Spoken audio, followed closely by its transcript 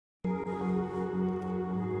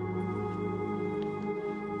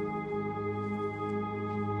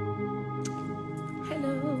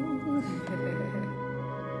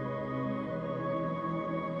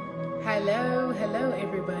Hello, hello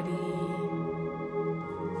everybody.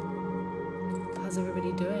 How's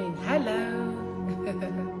everybody doing? Hello.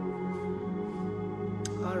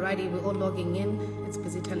 Alrighty, we're all logging in. It's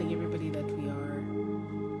busy telling everybody that we are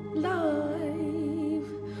live.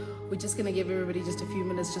 We're just gonna give everybody just a few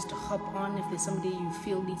minutes just to hop on. If there's somebody you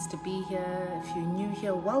feel needs to be here, if you're new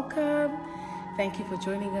here, welcome. Thank you for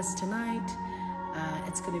joining us tonight.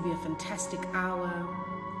 It's gonna be a fantastic hour.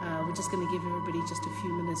 We're just going to give everybody just a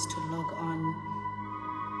few minutes to log on.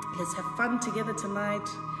 Let's have fun together tonight.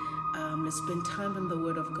 Let's spend time in the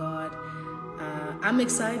Word of God. I'm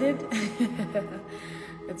excited.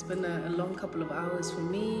 It's been a long couple of hours for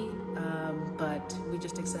me, but we're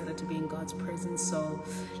just excited to be in God's presence. So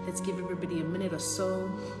let's give everybody a minute or so.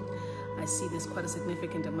 I see there's quite a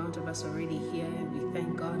significant amount of us already here, and we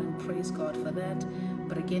thank God and praise God for that.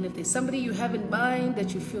 But again, if there's somebody you have in mind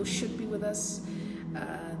that you feel should be with us,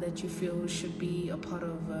 that you feel should be a part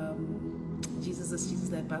of Jesus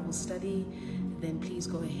That Bible study, then please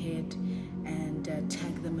go ahead and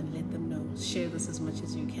tag them and let them know. Share this as much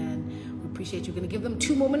as you can. We appreciate you. We're going to give them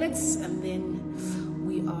 2 more minutes, and then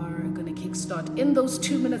we are going to kickstart. In those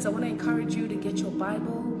 2 minutes, I want to encourage you to get your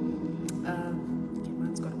Bible. Okay,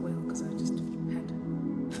 mine's got oil because I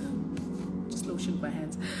just lotioned my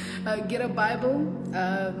hands. Get a Bible,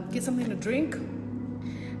 get something to drink.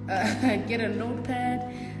 Get a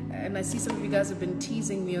notepad. And I see some of you guys have been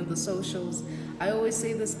teasing me on the socials. I always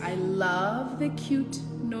say this: I love the cute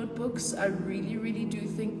notebooks. I really do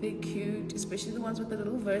think they're cute, especially the ones with the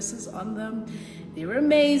little verses on them. They're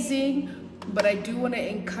amazing. But I do want to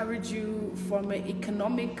encourage you from an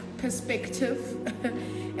economic perspective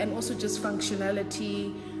and also just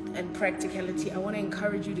functionality and practicality. I want to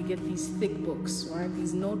encourage you to get these thick books, right?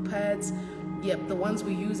 These notepads, yep, the ones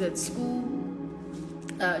we use at school.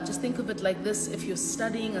 Just think of it like this: if you're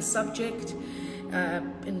studying a subject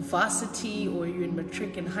in varsity, or you're in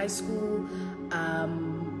matric in high school,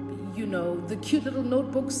 you know, the cute little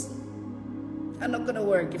notebooks are not going to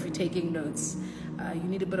work if you're taking notes. You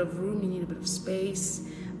need a bit of room, you need a bit of space.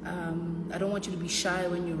 I don't want you to be shy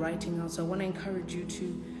when you're writing out, so I want to encourage you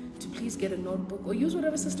to please get a notebook, or use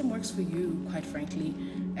whatever system works for you, quite frankly,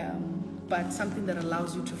 but something that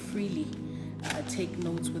allows you to freely take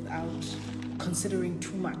notes without considering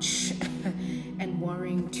too much and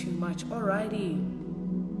worrying too much. Alrighty,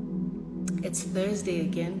 it's Thursday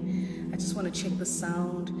again. I just want to check the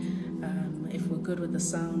sound. If we're good with the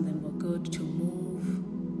sound, then we're good to move.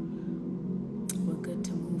 We're good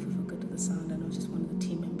to move if we're good to the sound. I know just one of the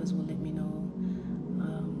team members will let me know.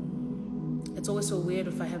 It's always so weird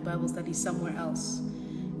if I have Bible study somewhere else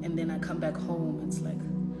and then I come back home. It's like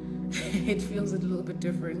it feels a little bit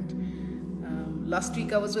different. Last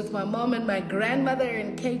week I was with my mom and my grandmother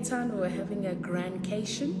in Cape Town. We were having a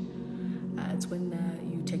grandcation. It's when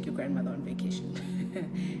you take your grandmother on vacation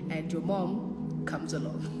and your mom comes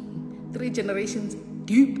along. 3 generations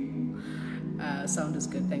deep. Sound is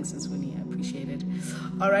good. Thanks, Swinny. I appreciate it.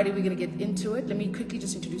 Alrighty, we're going to get into it. Let me quickly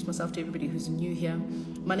just introduce myself to everybody who's new here.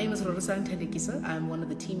 My name is Rorosan Tendekisa. I'm one of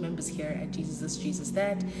the team members here at Jesus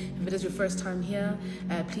That. If it is your first time here,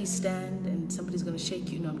 please stand, and somebody's going to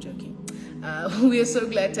shake you. No, I'm joking. We are so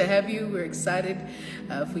glad to have you. We're excited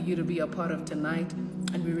for you to be a part of tonight.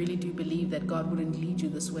 And we really do believe that God wouldn't lead you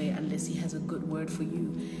this way unless He has a good word for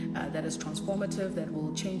you that is transformative, that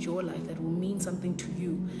will change your life, that will mean something to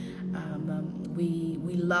you.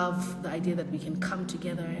 We love the idea that we can come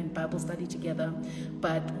together and Bible study together.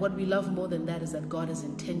 But what we love more than that is that God is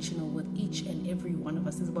intentional with each and every one of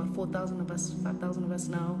us. There's about 4,000 of us, 5,000 of us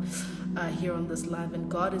now here on this live. And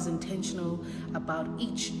God is intentional about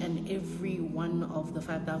each and every one of the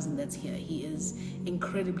 5,000 that's here. He is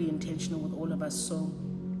incredibly intentional with all of us. So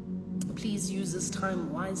please use this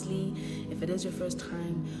time wisely. If it is your first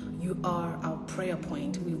time, you are our prayer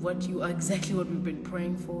point. You are exactly what we've been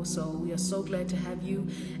praying for. So we are so glad to have you.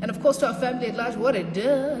 And of course, to our family at large, what it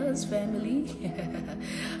does, family.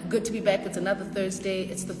 Good to be back. It's another Thursday.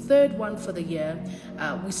 It's the 3rd one for the year.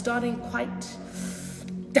 We're starting quite...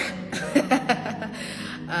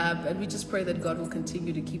 and we just pray that God will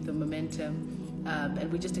continue to keep the momentum.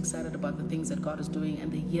 And we're just excited about the things that God is doing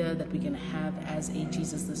and the year that we're going to have as a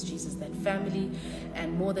Jesus That family.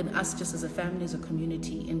 And more than us, just as a family, as a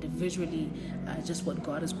community, individually, just what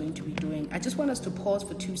God is going to be doing. I just want us to pause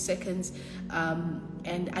for 2 seconds.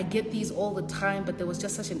 And I get these all the time, but there was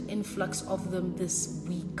just such an influx of them this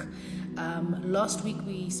week. Last week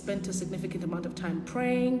we spent a significant amount of time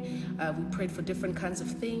praying. We prayed for different kinds of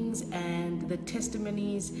things, and the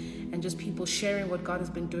testimonies and just people sharing what God has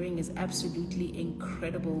been doing is absolutely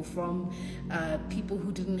incredible. From people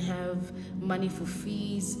who didn't have money for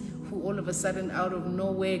fees, who all of a sudden out of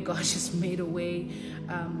nowhere, God just made a way.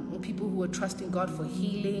 People who were trusting God for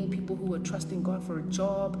healing, people who were trusting God for a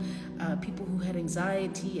job, people who had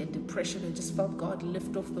anxiety and depression and just felt God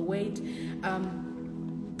lift off the weight.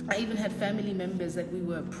 I even had family members that we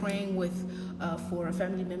were praying with for a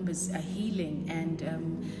family member's healing, and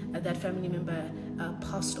that family member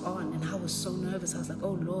passed on, and I was so nervous. I was like,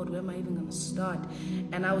 oh Lord, where am I even going to start?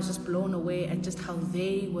 And I was just blown away at just how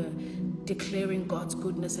they were declaring God's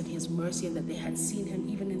goodness and his mercy, and that they had seen him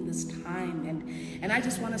even in this time. And I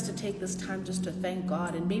just want us to take this time just to thank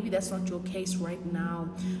God. And maybe that's not your case right now,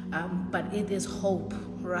 but it is hope,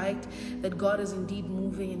 right? That God is indeed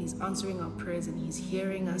moving and he's answering our prayers and he's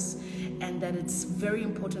hearing us, and that it's very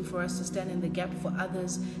important for us to stand in the gap for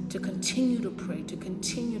others, to continue to pray, to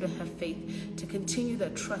continue to have faith, to continue to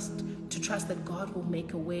trust that God will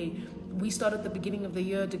make a way. We started the beginning of the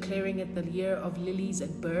year declaring it the year of lilies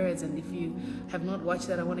and birds, and if you have not watched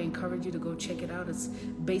that, I want to encourage you to go check it out. It's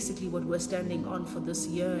basically what we're standing on for this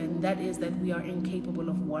year, and that is that we are incapable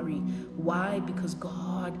of worry. Why? Because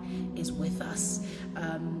God is with us.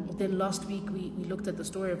 Then last week we looked at the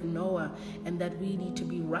story of Noah, and that we need to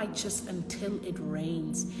be righteous until it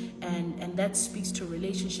rains, and that speaks to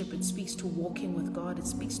relationship. It speaks to walking with God. It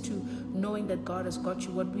speaks to knowing that God has got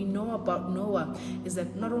you. What we know about Noah is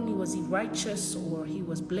that not only was he righteous or he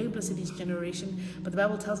was blameless in his generation, but the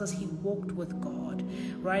Bible tells us he walked with God,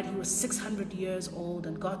 right? He was 600 years old,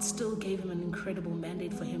 and God still gave him an incredible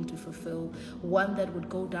mandate for him to fulfill, one that would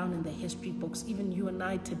go down in the history books. Even you and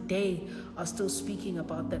I today are still speaking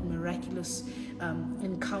about that miraculous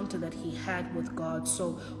encounter that he had with God.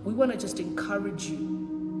 So we want to just encourage you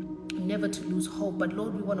never to lose hope. But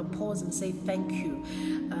Lord, we want to pause and say thank you.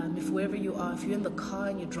 If wherever you are, if you're in the car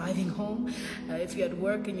and you're driving home, if you're at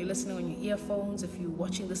work and you're listening on your earphones, if you're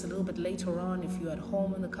watching this a little bit later on, if you're at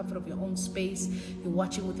home in the comfort of your own space, you're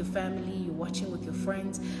watching with your family, you're watching with your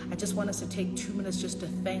friends, I just want us to take 2 minutes just to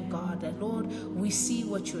thank God that, Lord, we see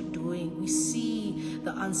what you're doing. We see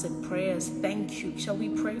the answered prayers. Thank you. Shall we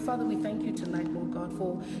pray? Father, we thank you tonight, Lord God,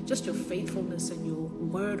 for just your faithfulness and your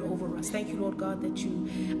word over us. Thank you, Lord God, that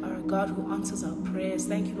you are a God who answers our prayers.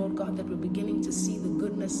 Thank you, Lord God, that we're beginning to see the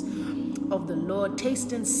goodness of the Lord.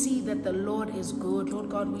 Taste and see that the Lord is good. Lord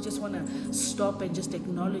God, we just want to stop and just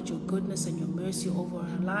acknowledge your goodness and your mercy over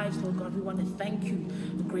our lives. Lord God, we want to thank you,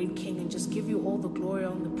 the great King, and just give you all the glory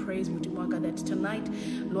and the praise, Mutimaka, that tonight,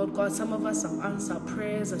 Lord God, some of us, our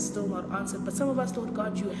prayers are still not answered, but some of us, Lord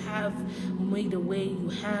God, you have made a way. You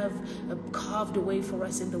have carved a way for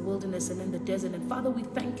us in the wilderness and in the desert. And Father, we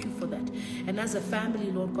thank you for that. And as a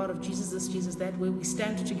family, Lord God, of Jesus this, Jesus that, where we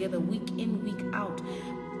stand together week in, week out,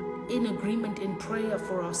 in agreement in prayer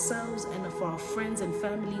for ourselves and for our friends and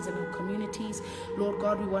families and our communities. Lord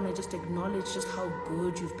God, we want to just acknowledge just how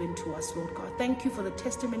good you've been to us, Lord God. Thank you for the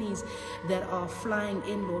testimonies that are flying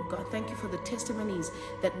in, Lord God. Thank you for the testimonies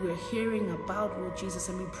that we're hearing about, Lord Jesus.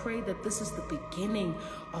 And we pray that this is the beginning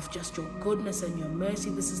of just your goodness and your mercy.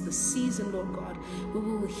 This is the season, Lord God. We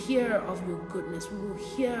will hear of your goodness. We will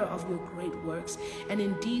hear of your great works. And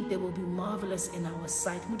indeed, they will be marvelous in our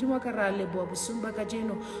sight.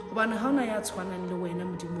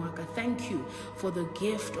 Thank you for the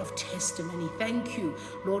gift of testimony. Thank you,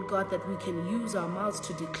 Lord God, that we can use our mouths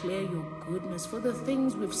to declare your goodness for the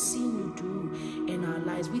things we've seen you do in our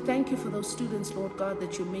lives. We thank you for those students, Lord God,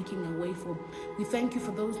 that you're making a way for. We thank you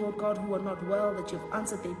for those, Lord God, who are not well, that you've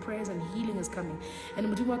answered their prayers and healing is coming.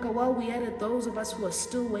 And while we added those of us who are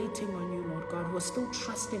still waiting on you, Lord God, who are still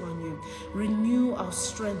trusting on you, renew our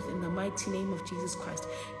strength in the mighty name of Jesus Christ.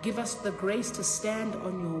 Give us the grace to stand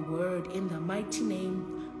on your word in the mighty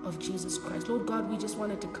name of Jesus Christ. Lord God, we just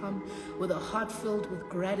wanted to come with a heart filled with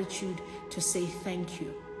gratitude to say thank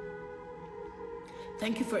you.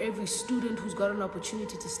 Thank you for every student who's got an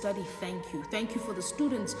opportunity to study. Thank you. Thank you for the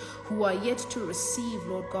students who are yet to receive,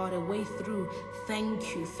 Lord God, a way through.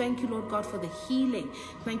 Thank you. Thank you, Lord God, for the healing.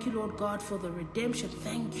 Thank you, Lord God, for the redemption.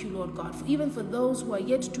 Thank you, Lord God, even for those who are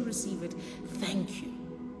yet to receive it. Thank you.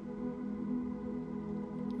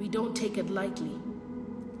 We don't take it lightly.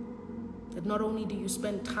 That not only do you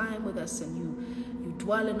spend time with us and you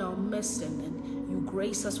dwell in our midst and you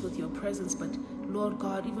grace us with your presence, but Lord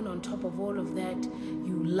God, even on top of all of that,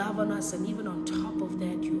 you love on us, and even on top of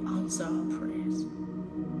that, you answer our prayers.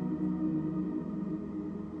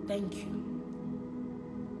 Thank you.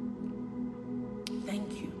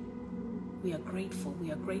 Thank you. We are grateful.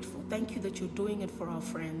 We are grateful. Thank you that you're doing it for our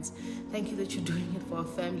friends. Thank you that you're doing it for our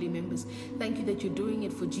family members. Thank you that you're doing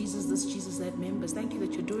it for Jesus this, Jesus that members. Thank you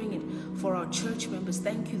that you're doing it for our church members.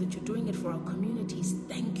 Thank you that you're doing it for our communities.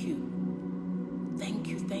 Thank you. Thank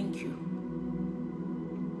you. Thank you.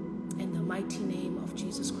 In the mighty name of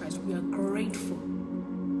Jesus Christ, we are grateful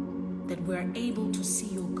that we're able to see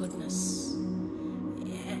your goodness.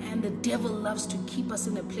 And the devil loves to keep us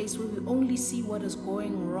in a place where we only see what is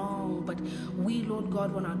going wrong. But we, Lord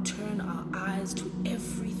God, want to turn our eyes to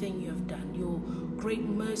everything you have done, your great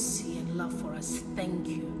mercy and love for us. Thank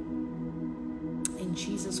you. In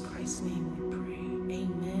Jesus Christ's name we pray.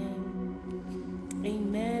 Amen.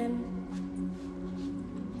 Amen.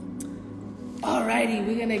 Alrighty,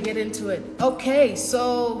 we're going to get into it. Okay,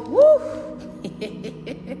 so, woo!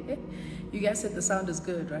 You guys said the sound is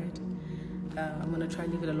good, right? I'm going to try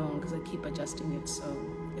and leave it alone because I keep adjusting it. So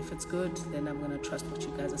if it's good, then I'm going to trust what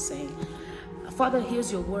you guys are saying. Father,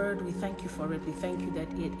 here's your word. We thank you for it. We thank you that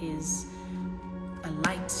it is a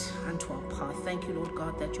light unto our path. Thank you, Lord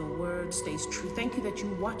God, that your word stays true. Thank you that you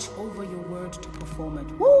watch over your word to perform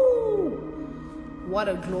it. Woo! What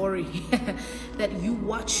a glory that you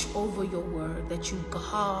watch over your word, that you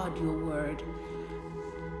guard your word.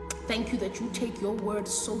 Thank you that you take your word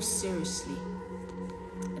so seriously.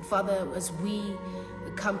 And Father, as we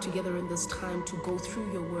come together in this time to go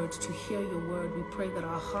through your word, to hear your word, we pray that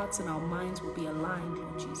our hearts and our minds will be aligned,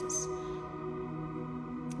 Lord Jesus.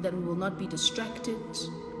 That we will not be distracted,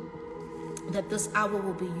 that this hour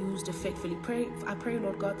will be used effectively. I pray,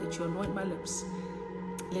 Lord God, that you anoint my lips.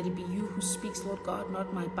 Let it be you who speaks, Lord God,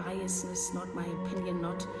 not my biasness, not my opinion,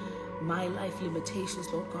 not my life limitations,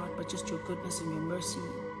 Lord God, but just your goodness and your mercy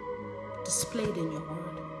displayed in your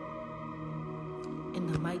word. In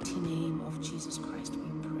the mighty name of Jesus Christ, we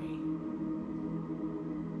pray.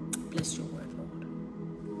 Bless your word, Lord.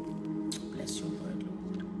 Bless your word,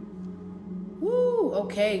 Lord. Woo!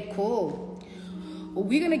 Okay, cool. Well,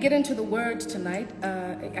 we're going to get into the word tonight.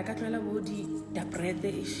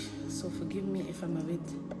 So forgive me if I'm a bit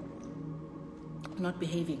not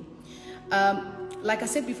behaving. Like I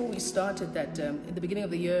said before we started, that in the beginning of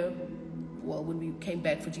the year, well, when we came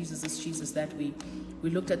back for Jesus is Jesus, that we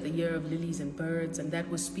looked at the year of lilies and birds, and that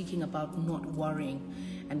was speaking about not worrying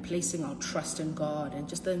and placing our trust in God, and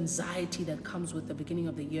just the anxiety that comes with the beginning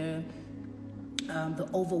of the year, the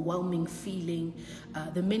overwhelming feeling,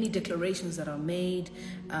 the many declarations that are made,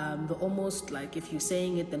 the almost like if you're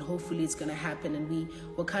saying it, then hopefully it's going to happen. And we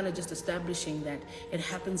were kind of just establishing that it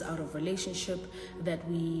happens out of relationship, that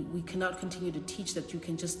we cannot continue to teach that you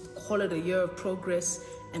can just call it a year of progress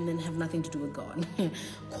and then have nothing to do with God.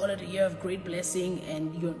 Call it a year of great blessing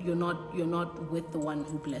and you're not with the one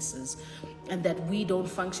who blesses. And that we don't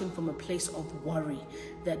function from a place of worry,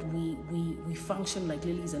 that we function like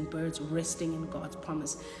lilies and birds, resting in God's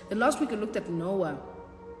promise. The last week I looked at Noah,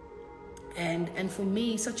 and for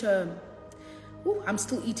me, such a I'm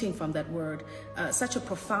still eating from that word. Such a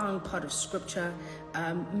profound part of scripture,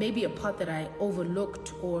 maybe a part that I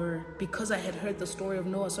overlooked, or because I had heard the story of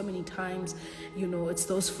Noah so many times, you know, it's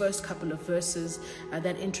those first couple of verses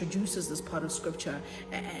that introduces this part of scripture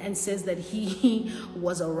and says that he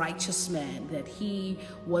was a righteous man, that he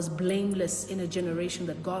was blameless in a generation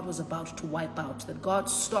that God was about to wipe out, that God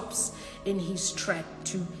stops in his track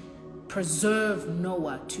to preserve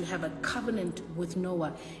Noah, to have a covenant with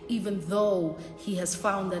Noah, even though he has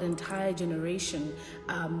found that entire generation,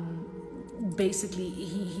 basically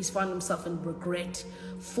he's found himself in regret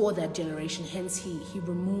for that generation. Hence he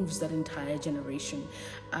removes that entire generation.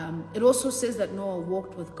 It also says that Noah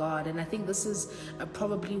walked with God, and I think this is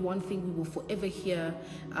probably one thing we will forever hear,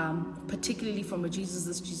 particularly from a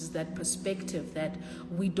Jesus, that perspective, that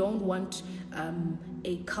we don't want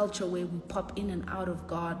a culture where we pop in and out of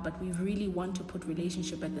God, but we really want to put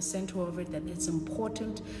relationship at the center of it, that it's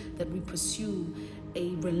important that we pursue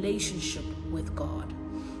a relationship with God.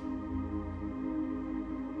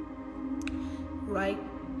 Right?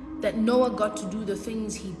 That Noah got to do the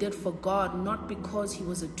things he did for God, not because he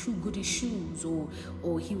was a too goody shoes,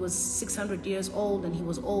 or he was 600 years old and he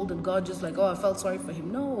was old and God just like, oh, I felt sorry for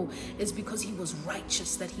him. No, it's because he was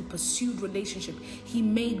righteous, that he pursued relationship. He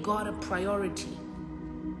made God a priority.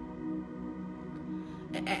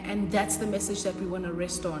 And that's the message that we want to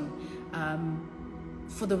rest on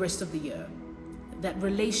for the rest of the year. That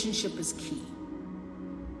relationship is key.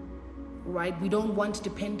 Right? We don't want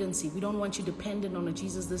dependency. We don't want you dependent on a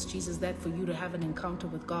Jesus this, Jesus that for you to have an encounter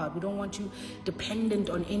with God. We don't want you dependent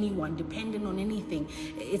on anyone, dependent on anything.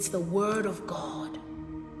 It's the word of God.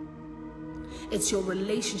 It's your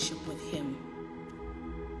relationship with him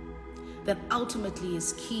that ultimately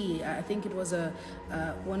is key. I think it was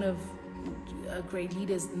one of great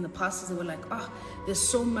leaders in the past, they were like, there's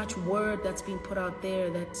so much word that's been put out there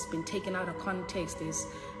that's been taken out of context. There's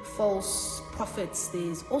false prophets,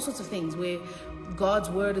 there's all sorts of things where God's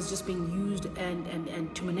word is just being used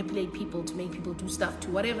and to manipulate people, to make people do stuff, to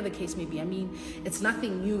whatever the case may be. I mean, it's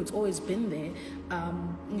nothing new. It's always been there.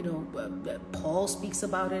 Paul speaks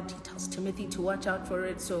about it. He tells Timothy to watch out for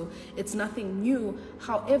it. So it's nothing new.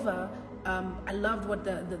 However, I loved what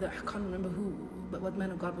I can't remember what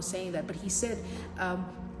man of God was saying that, but he said,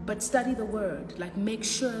 but study the word. Like, make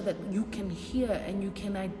sure that you can hear and you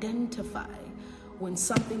can identify when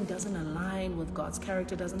something doesn't align with God's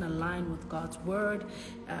character, doesn't align with God's word.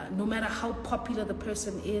 No matter how popular the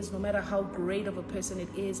person is, no matter how great of a person it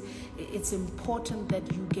is, it's important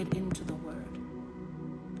that you get into the word.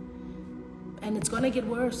 And it's going to get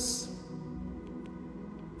worse.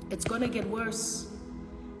 It's going to get worse.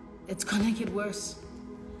 It's going to get worse.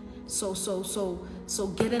 So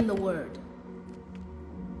get in the word.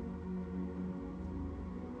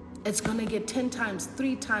 It's going to get 10 times,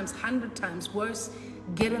 3 times, 100 times worse.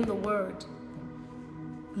 Get in the word.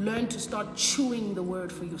 Learn to start chewing the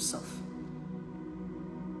word for yourself.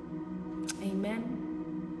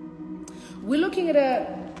 Amen. We're looking at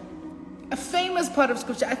a famous part of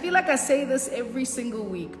scripture. I feel like I say this every single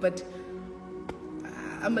week, but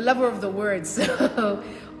I'm a lover of the word, so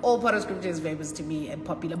all part of scripture is famous to me and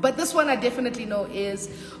popular. But this one I definitely know is,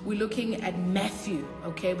 we're looking at Matthew,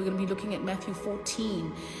 okay? We're going to be looking at Matthew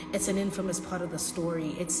 14. It's an infamous part of the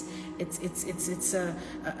story. It's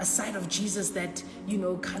a side of Jesus that,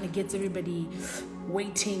 kind of gets everybody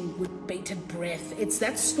waiting with bated breath. It's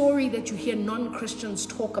that story that you hear non-Christians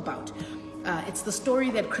talk about. It's the story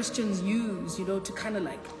that Christians use, to kind of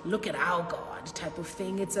like look at our God type of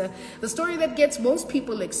thing. It's the story that gets most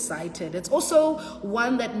people excited. It's also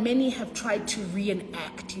one that many have tried to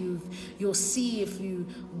reenact. You'll see if you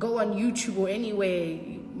go on YouTube or anywhere,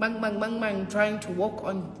 trying to walk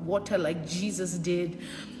on water like Jesus did.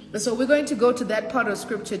 So we're going to go to that part of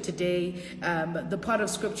scripture today, the part of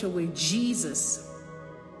scripture where Jesus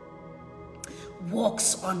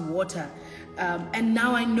walks on water. And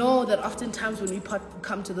now I know that oftentimes when we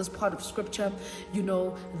come to this part of scripture,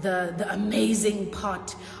 the amazing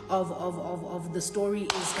part of the story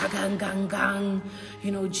is gang.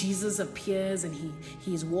 Jesus appears and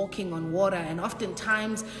he's walking on water. And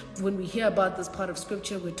oftentimes when we hear about this part of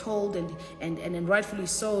scripture, we're told, and rightfully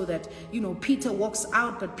so, that, Peter walks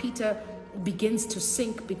out, but Peter begins to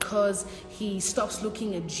sink because he stops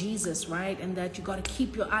looking at Jesus, right? And that you got to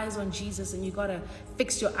keep your eyes on Jesus, and you got to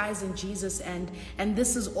fix your eyes on Jesus, and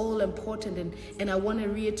this is all important, and I want to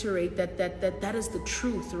reiterate that is the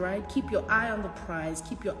truth, right? Keep your eye on the prize,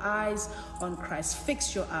 keep your eyes on Christ,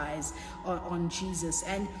 fix your eyes on Jesus.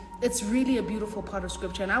 And it's really a beautiful part of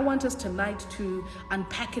scripture, and I want us tonight to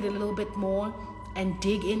unpack it a little bit more and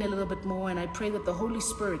dig in a little bit more, and I pray that the Holy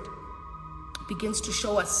Spirit begins to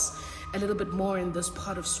show us a little bit more in this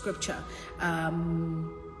part of scripture.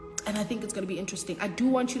 And I think it's going to be interesting. I do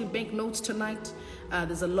want you to make notes tonight.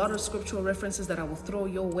 There's a lot of scriptural references that I will throw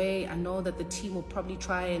your way. I know that the team will probably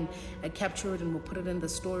try and capture it, and we'll put it in the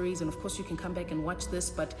stories. And of course, you can come back and watch this.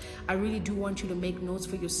 But I really do want you to make notes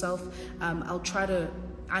for yourself. I'll try to,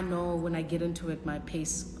 I know when I get into it, my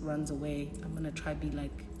pace runs away. I'm going to try to be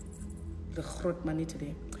like the Grot Mani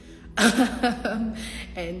today.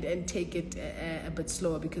 and take it a bit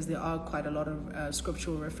slower, because there are quite a lot of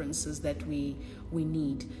scriptural references that we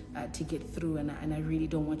need to get through, and I really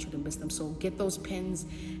don't want you to miss them. So get those pens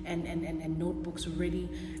and notebooks ready.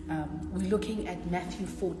 We're looking at Matthew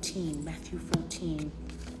 14.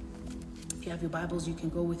 If you have your Bibles, you can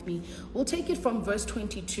go with me. We'll take it from verse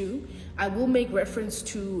 22. I will make reference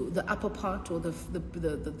to the upper part, or the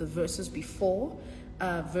verses before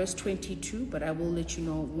verse 22, but I will let you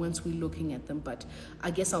know once we're looking at them. But I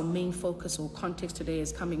guess our main focus or context today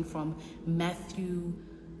is coming from Matthew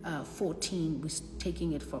 14. We're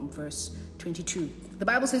taking it from verse 22. The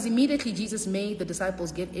Bible says, immediately Jesus made the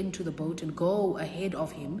disciples get into the boat and go ahead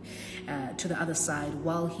of him to the other side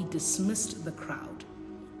while he dismissed the crowd.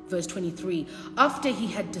 Verse 23, after he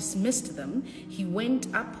had dismissed them, he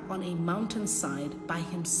went up on a mountainside by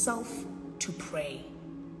himself to pray.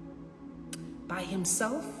 By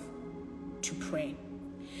himself to pray.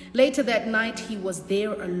 Later that night, he was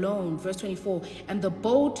there alone. Verse 24, and the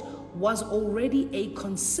boat was already a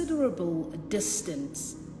considerable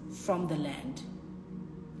distance from the land,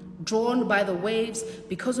 drawn by the waves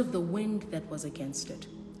because of the wind that was against it.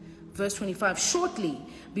 Verse 25, shortly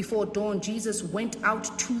before dawn, Jesus went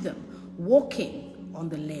out to them, walking on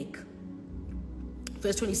the lake.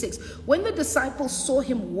 Verse 26, when the disciples saw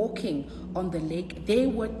him walking on the lake, they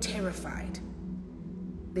were terrified.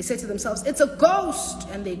 They said to themselves, it's a ghost,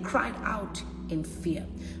 and they cried out in fear.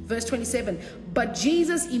 Verse 27, but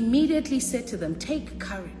Jesus immediately said to them, take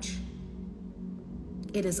courage.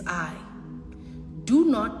 It is I. Do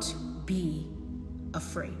not be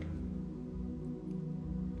afraid.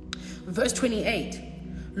 Verse 28,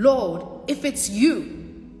 Lord, if it's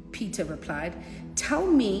you, Peter replied, tell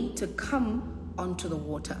me to come onto the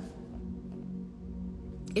water.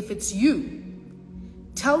 If it's you,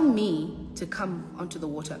 tell me to come onto the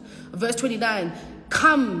water. Verse 29,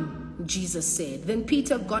 come, Jesus said. Then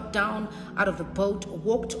Peter got down out of the boat,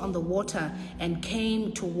 walked on the water, and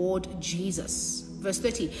came toward Jesus. Verse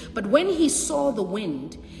 30, but when he saw the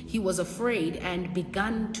wind, he was afraid and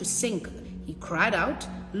began to sink. He cried out,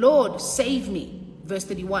 Lord, save me. Verse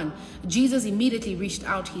 31, Jesus immediately reached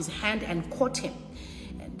out his hand and caught him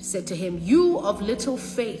and said to him, you of little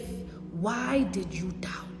faith, why did you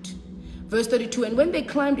doubt? Verse 32, and when they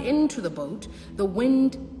climbed into the boat, the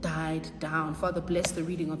wind died down. Father, bless the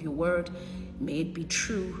reading of your word. May it be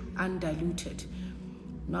true, undiluted,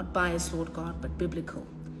 not biased, Lord God, but biblical.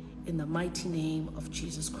 In the mighty name of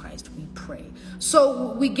Jesus Christ, we pray.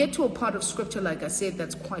 So we get to a part of scripture, like I said,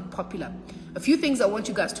 that's quite popular. A few things I want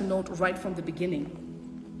you guys to note right from the beginning,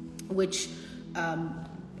 which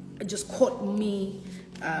just caught me,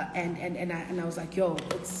 and I was like, yo,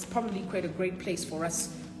 it's probably quite a great place for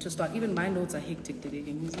us to start. Even my notes are hectic today.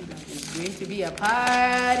 The music is going to be a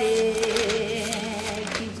party.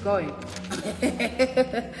 It keeps going.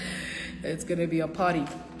 It's going to be a party.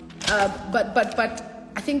 But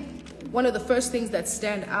I think one of the first things that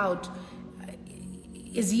stand out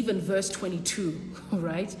is even verse 22,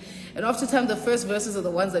 right? And oftentimes the first verses are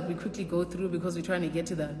the ones that we quickly go through because we're trying to get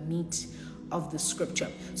to the meat of the scripture.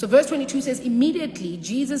 So verse 22 says, immediately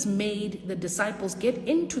Jesus made the disciples get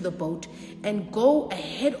into the boat and go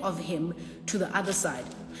ahead of him to the other side.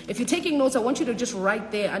 If you're taking notes, I want you to just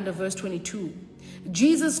write there under verse 22.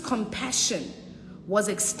 Jesus' compassion was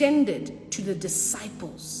extended to the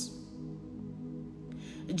disciples.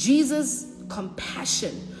 Jesus'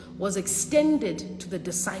 compassion was extended to the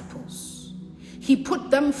disciples. He put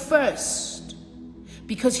them first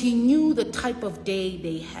because he knew the type of day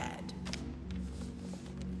they had.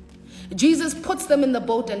 Jesus puts them in the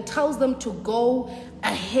boat and tells them to go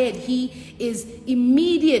ahead. He is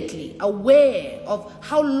immediately aware of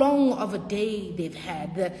how long of a day they've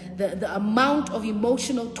had, the amount of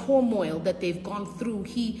emotional turmoil that they've gone through.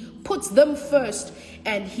 He puts them first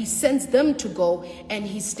and he sends them to go, and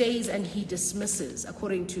he stays and he dismisses,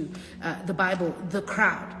 according to the Bible, the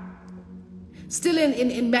crowd. Still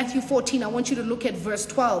in Matthew 14, I want you to look at verse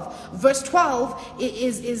 12. Verse 12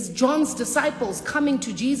 is John's disciples coming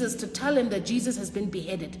to Jesus to tell him that Jesus has been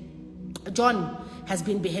beheaded. John has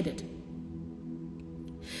been beheaded.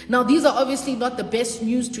 Now, these are obviously not the best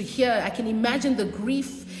news to hear. I can imagine the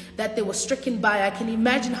grief that they were stricken by. I can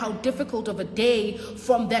imagine how difficult of a day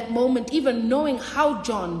from that moment, even knowing how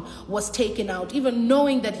John was taken out, even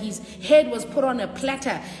knowing that his head was put on a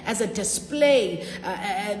platter as a display.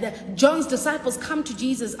 John's disciples come to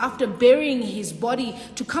Jesus after burying his body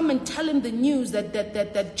to come and tell him the news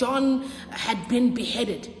that John had been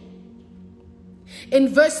beheaded.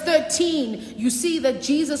 In verse 13, you see that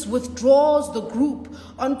Jesus withdraws the group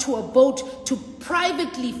onto a boat to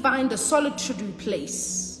privately find a solitary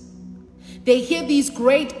place. They hear these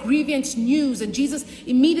great grievous news, and Jesus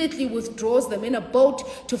immediately withdraws them in a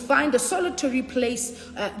boat to find a solitary place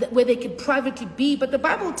where they could privately be. But the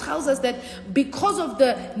Bible tells us that because of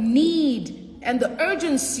the need and the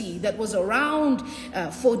urgency that was around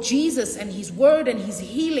for Jesus and his word and his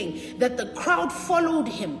healing, that the crowd followed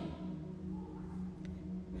him.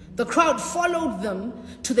 The crowd followed them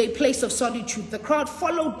to their place of solitude. The crowd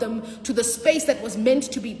followed them to the space that was meant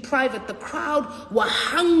to be private. The crowd were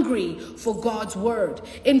hungry for God's word.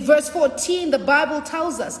 In verse 14, the Bible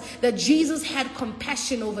tells us that Jesus had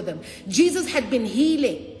compassion over them. Jesus had been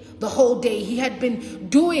healing the whole day. He had been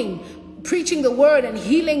preaching the word and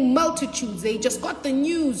healing multitudes. They just got the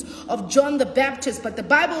news of John the Baptist, but the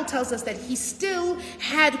Bible tells us that he still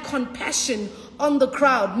had compassion on the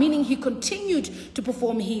crowd, meaning he continued to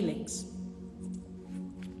perform healings.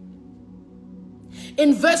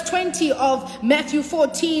 In verse 20 of Matthew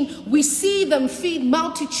 14, we see them feed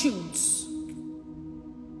multitudes.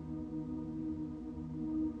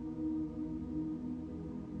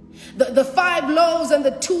 The 5 loaves and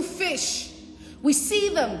the 2 fish. We see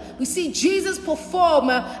them. We see Jesus perform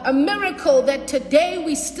a miracle that today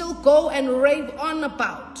we still go and rave on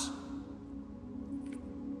about.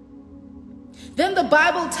 Then the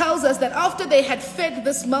Bible tells us that after they had fed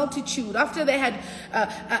this multitude, after they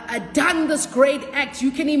had done this great act, you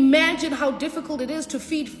can imagine how difficult it is to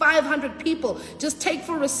feed 500 people. Just take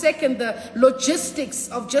for a second the logistics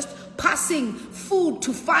of just passing food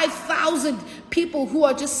to 5,000 people who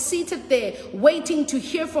are just seated there waiting to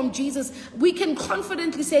hear from Jesus, we can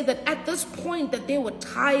confidently say that at this point that they were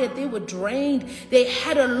tired, they were drained, they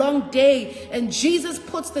had a long day, and Jesus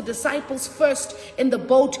puts the disciples first in the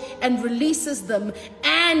boat and releases them,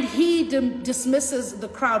 and he dismisses the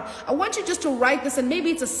crowd. I want you just to write this, and maybe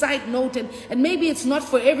it's a side note, and maybe it's not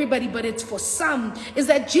for everybody, but it's for some, is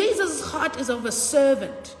that Jesus' heart is of a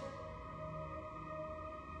servant.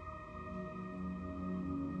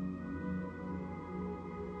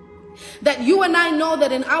 That you and I know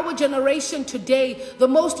that in our generation today, the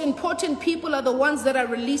most important people are the ones that are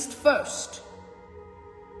released first.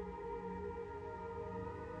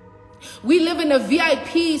 We live in a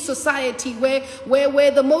VIP society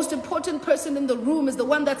where the most important person in the room is the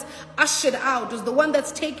one that's ushered out, is the one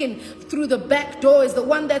that's taken through the back door, is the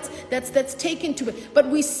one that's taken to it. But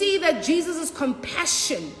we see that Jesus'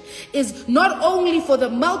 compassion is not only for the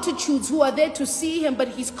multitudes who are there to see him, but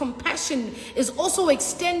his compassion is also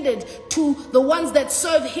extended to the ones that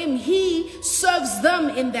serve him. He serves them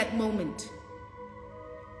in that moment.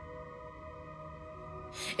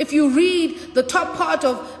 If you read the top part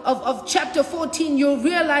of chapter 14, you'll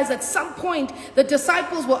realize at some point the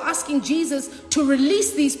disciples were asking Jesus to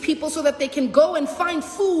release these people so that they can go and find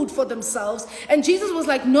food for themselves. And Jesus was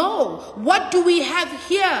like, no, what do we have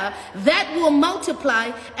here that will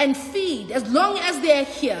multiply and feed? As long as they're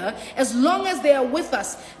here, as long as they are with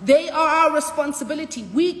us, they are our responsibility.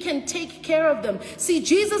 We can take care of them. See,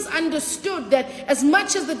 Jesus understood that as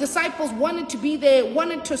much as the disciples wanted to be there,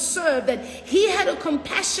 wanted to serve, that he had a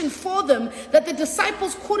compassion for them that the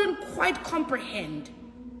disciples couldn't quite comprehend.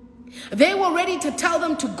 They were ready to tell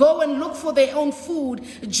them to go and look for their own food.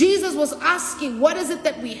 Jesus was asking, what is it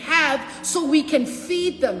that we have so we can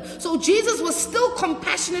feed them? So Jesus was still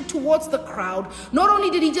compassionate towards the crowd. Not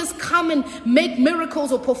only did he just come and make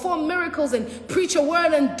miracles or perform miracles and preach a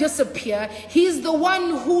word and disappear, he's the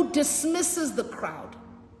one who dismisses the crowd.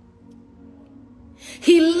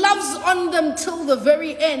 He loves on them till the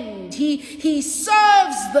very end. He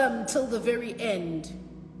serves them till the very end.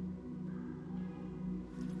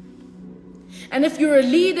 And if you're a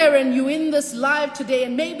leader and you're in this live today,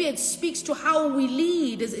 and maybe it speaks to how we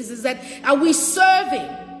lead, is that, are we serving?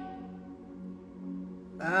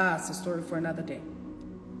 It's a story for another day.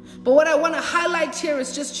 But what I want to highlight here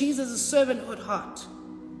is just Jesus' servanthood heart.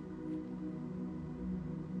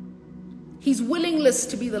 His willingness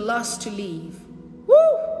to be the last to leave. Woo!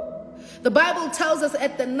 The Bible tells us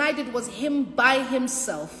at the night it was him by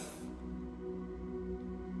himself.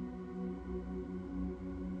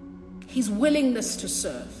 His willingness to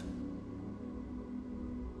serve.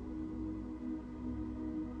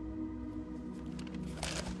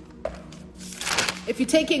 If you're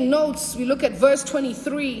taking notes, we look at verse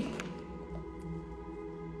 23.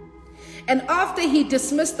 And after he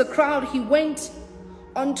dismissed the crowd, he went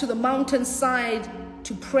onto the mountainside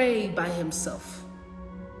to pray by himself.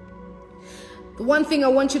 The one thing I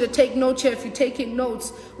want you to take note here, if you're taking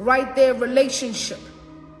notes, right there, relationship.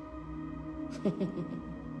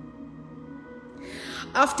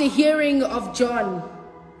 After hearing of John,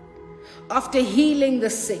 after healing the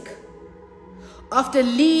sick, after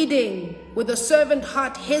leading with a servant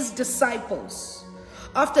heart his disciples,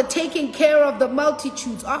 after taking care of the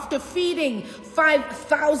multitudes, after feeding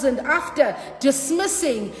 5,000, after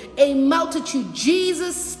dismissing a multitude,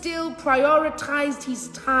 Jesus still prioritized his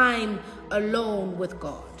time alone with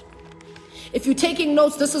God. If you're taking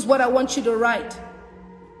notes, this is what I want you to write.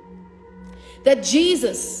 That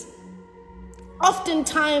Jesus,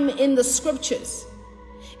 oftentimes in the scriptures,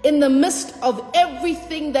 in the midst of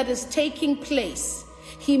everything that is taking place,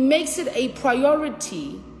 he makes it a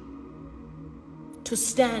priority to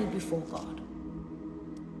stand before God.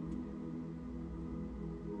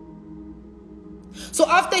 So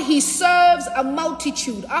after he serves a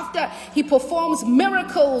multitude, after he performs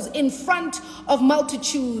miracles in front of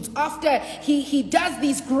multitudes, after he does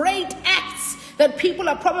these great acts that people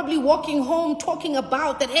are probably walking home talking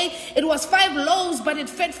about, that, hey, it was 5 loaves, but it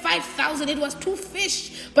fed 5,000. It was 2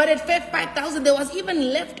 fish, but it fed 5,000. There was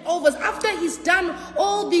even leftovers. After he's done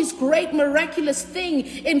all these great miraculous things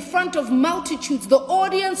in front of multitudes, the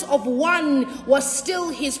audience of one was still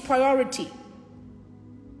his priority.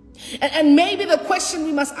 And maybe the question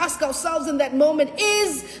we must ask ourselves in that moment,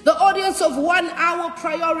 is the audience of one our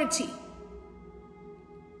priority?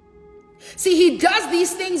 See, he does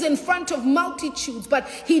these things in front of multitudes, but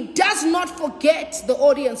he does not forget the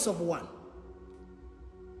audience of one.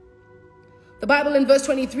 The Bible in verse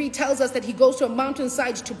 23 tells us that he goes to a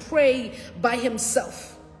mountainside to pray by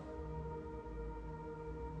himself.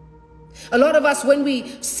 A lot of us, when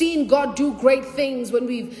we've seen God do great things, when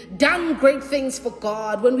we've done great things for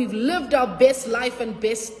God, when we've lived our best life and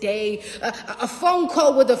best day, a phone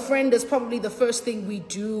call with a friend is probably the first thing we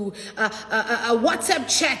do. A WhatsApp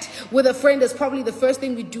chat with a friend is probably the first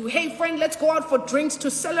thing we do. Hey friend, let's go out for drinks to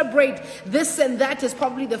celebrate this and that is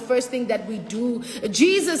probably the first thing that we do.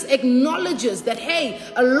 Jesus acknowledges that, hey,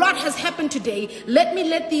 a lot has happened today.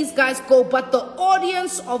 Let these guys go, but the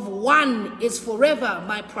audience of one is forever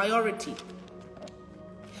my priority.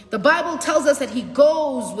 The Bible tells us that he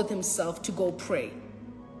goes with himself to go pray.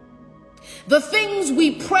 The things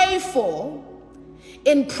we pray for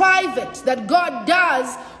in private that God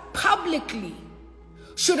does publicly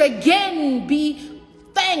should again be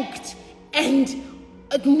thanked and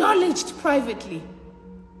acknowledged privately.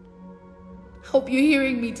 Hope you're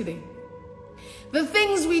hearing me today. The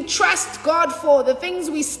things we trust God for, the things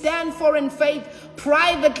we stand for in faith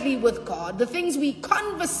privately with God, the things we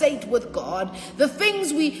conversate with God, the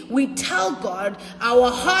things we tell God,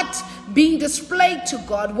 our heart being displayed to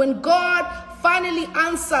God. When God finally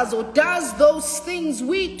answers or does those things,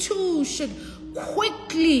 we too should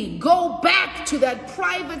quickly go back to that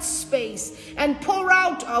private space and pour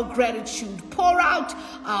out our gratitude, pour out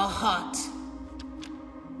our heart.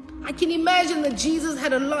 I can imagine that Jesus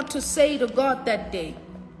had a lot to say to God that day.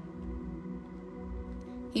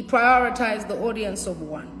 He prioritized the audience of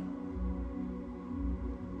one.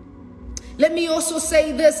 Let me also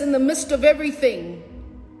say this: in the midst of everything,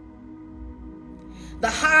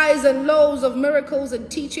 the highs and lows of miracles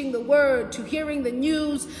and teaching the word, to hearing the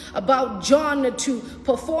news about John, to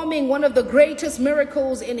performing one of the greatest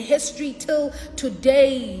miracles in history till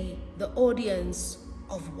today, the audience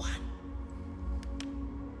of one.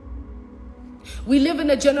 We live in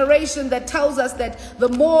a generation that tells us that the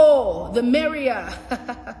more, the merrier.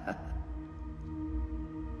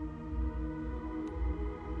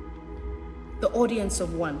 The audience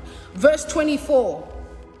of one. Verse 24.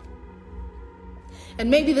 And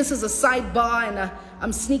maybe this is a sidebar and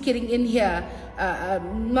I'm sneaking in here.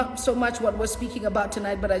 Not so much what we're speaking about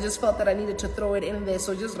tonight, but I just felt that I needed to throw it in there.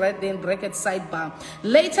 So just right there in bracket sidebar.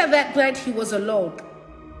 Later that night he was alone.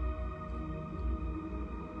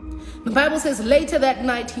 The Bible says later that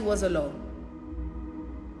night he was alone.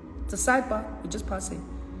 It's a sidebar, we're just passing.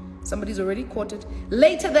 Somebody's already caught it.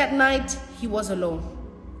 Later that night he was alone.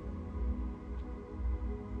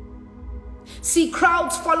 See,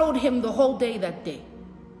 crowds followed him the whole day that day.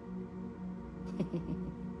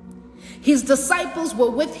 His disciples were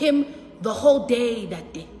with him the whole day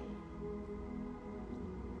that day.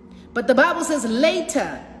 But the Bible says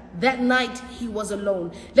later that night he was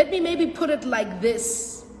alone. Let me maybe put it like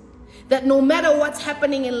this: that no matter what's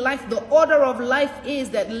happening in life, the order of life is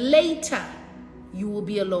that later you will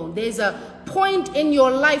be alone. There's a point in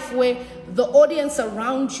your life where the audience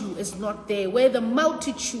around you is not there, where the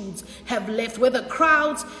multitudes have left, where the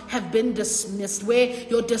crowds have been dismissed, where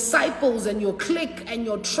your disciples and your clique and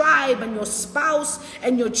your tribe and your spouse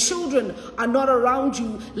and your children are not around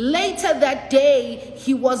you. Later that day,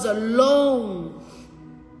 he was alone.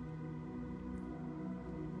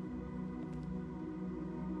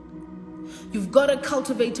 You've got to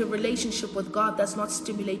cultivate a relationship with God that's not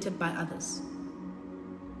stimulated by others.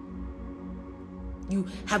 You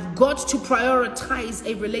have got to prioritize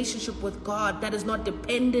a relationship with God that is not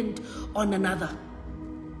dependent on another.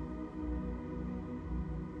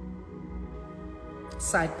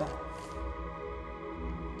 Sidebar.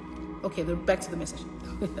 Okay, back to the message.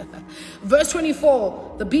 Verse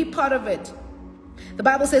 24, the B part of it. The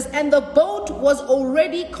Bible says, and the boat was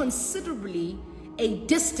already considerably a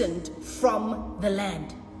distant from the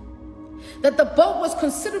land. That the boat was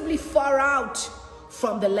considerably far out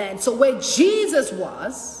from the land. So where Jesus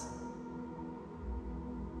was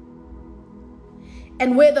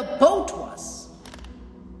and where the boat was,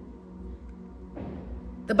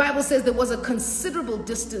 the Bible says there was a considerable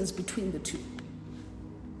distance between the two.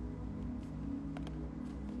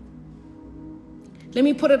 Let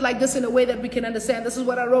me put it like this in a way that we can understand. This is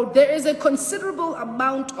what I wrote. There is a considerable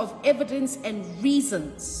amount of evidence and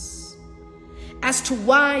reasons as to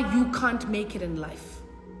why you can't make it in life.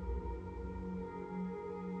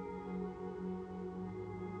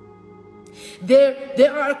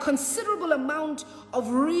 There are a considerable amount of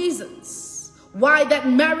reasons why that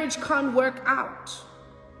marriage can't work out,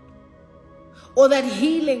 or that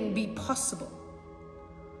healing be possible,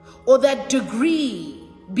 or that degree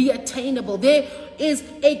be attainable. There is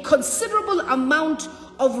a considerable amount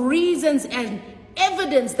of reasons and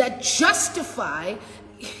evidence that justify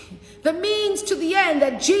the means to the end,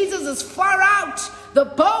 that Jesus is far out, the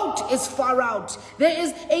boat is far out. There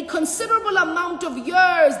is a considerable amount of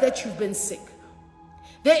years that you've been sick.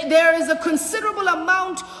 There is a considerable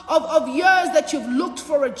amount of years that you've looked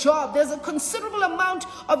for a job. There's a considerable amount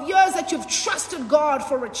of years that you've trusted God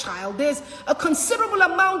for a child. There's a considerable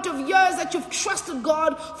amount of years that you've trusted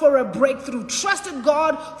God for a breakthrough, trusted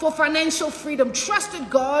God for financial freedom, trusted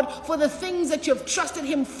God for the things that you've trusted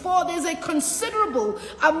Him for. There's a considerable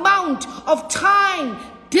amount of time,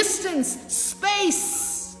 distance, space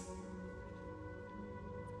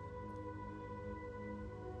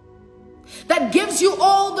that gives you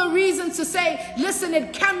all the reasons to say, listen,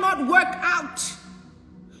 it cannot work out.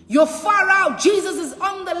 You're far out. Jesus is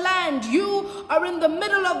on the land. You are in the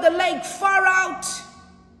middle of the lake, far out.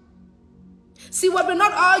 See, what we're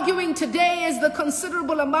not arguing today is the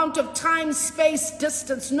considerable amount of time, space,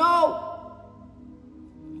 distance. No.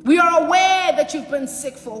 We are aware that you've been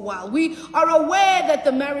sick for a while. We are aware that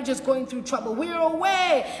the marriage is going through trouble. We are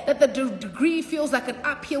aware that the degree feels like an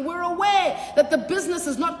uphill. We're aware that the business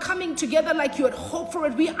is not coming together like you had hoped for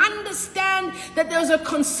it. We understand that there's a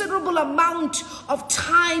considerable amount of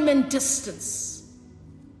time and distance.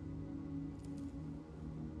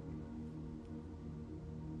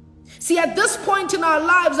 See, at this point in our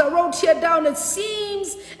lives, I wrote here down, it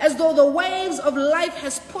seems as though the waves of life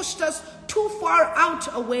has pushed us too far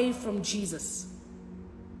out away from Jesus.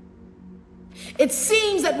 It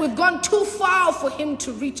seems that we've gone too far for Him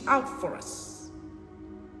to reach out for us.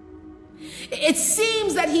 It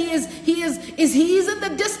seems that He is in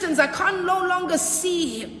the distance. I can no longer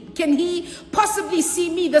see Him. Can He possibly see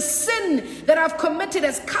me? The sin that I've committed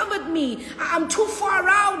has covered me. I'm too far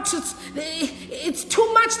out. It's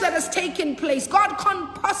too much that has taken place. God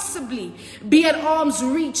can't possibly be at arm's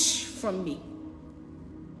reach from me.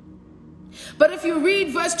 But if you read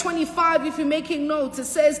verse 25, if you're making notes, it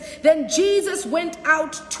says, then Jesus went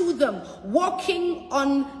out to them, walking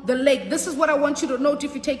on the lake. This is what I want you to note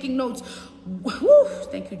if you're taking notes. Woo,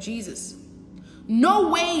 thank you, Jesus. No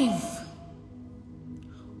wave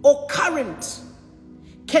or current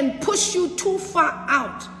can push you too far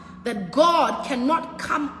out that God cannot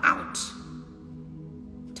come out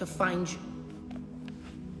to find you.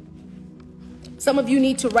 Some of you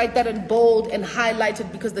need to write that in bold and highlight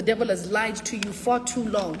it because the devil has lied to you far too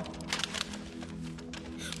long.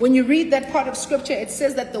 When you read that part of scripture, it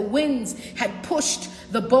says that the winds had pushed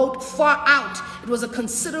the boat far out. It was a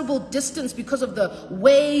considerable distance because of the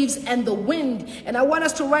waves and the wind. And I want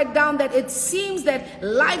us to write down that it seems that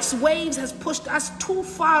life's waves has pushed us too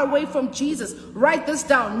far away from Jesus. Write this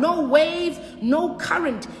down. No wave, no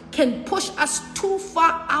current can push us too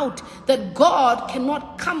far out that God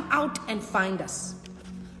cannot come out and find us.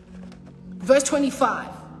 Verse 25.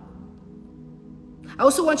 I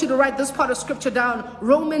also want you to write this part of scripture down.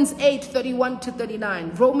 Romans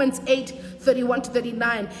 8:31-39. Romans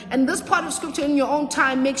 8:31-39. And this part of scripture in your own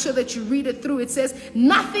time, make sure that you read it through. It says,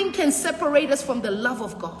 nothing can separate us from the love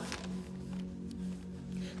of God.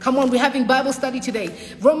 Come on, we're having Bible study today.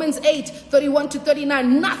 Romans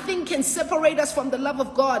 8:31-39. Nothing can separate us from the love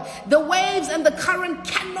of God. The waves and the current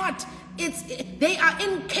cannot. They are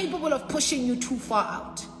incapable of pushing you too far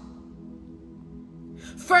out.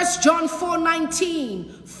 1 John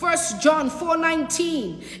 4:19. 1 John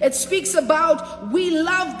 4:19. It speaks about we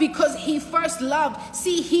love because He first loved.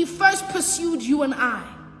 See, He first pursued you and I.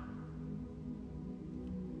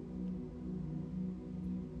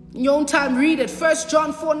 In your own time, read it. 1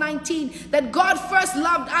 John 4:19. That God first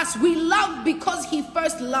loved us. We love because He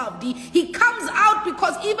first loved. He comes out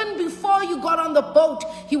because even before you got on the boat,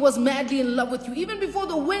 He was madly in love with you. Even before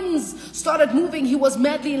the winds started moving, He was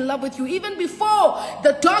madly in love with you. Even before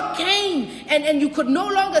the dark came and you could no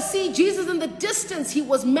longer see Jesus in the distance, He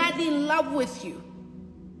was madly in love with you.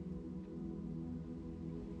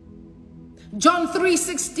 John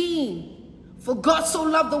 3:16. For God so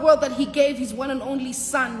loved the world that He gave His one and only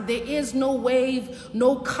Son. There is no wave,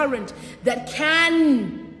 no current that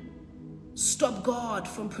can stop God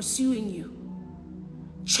from pursuing you,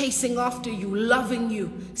 chasing after you, loving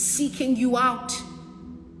you, seeking you out.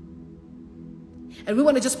 And we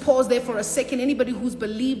want to just pause there for a second. Anybody who's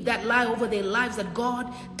believed that lie over their lives, that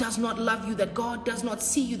God does not love you, that God does not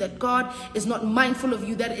see you, that God is not mindful of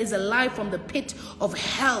you, that is a lie from the pit of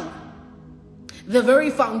hell. The very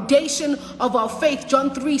foundation of our faith, John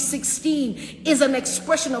 3:16, is an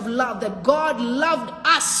expression of love, that God loved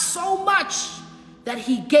us so much that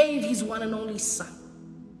He gave His one and only Son.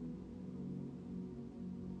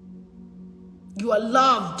 You are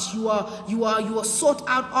loved, you are sought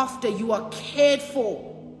out after, you are cared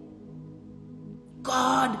for.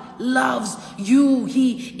 God loves you.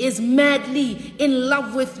 He is madly in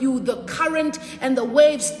love with you. The current and the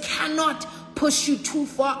waves cannot push you too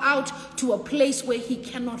far out to a place where He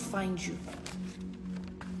cannot find you.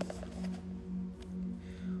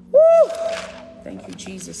 Thank you,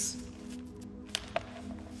 Jesus.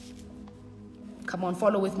 Come on,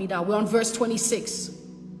 follow with me now. We're on verse 26.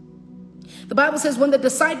 The Bible says, when the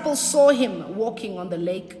disciples saw him walking on the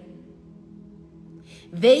lake,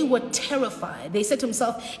 they were terrified. They said to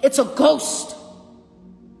themselves, it's a ghost.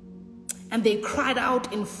 And they cried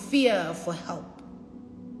out in fear for help.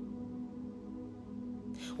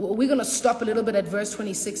 We're going to stop a little bit at verse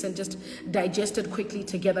 26 and just digest it quickly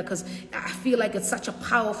together, because I feel like it's such a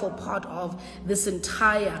powerful part of this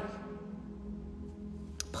entire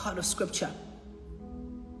part of scripture.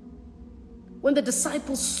 When the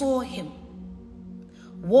disciples saw him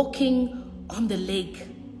walking on the lake,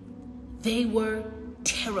 they were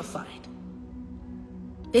terrified.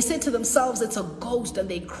 They said to themselves, it's a ghost, and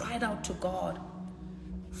they cried out to God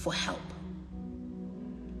for help.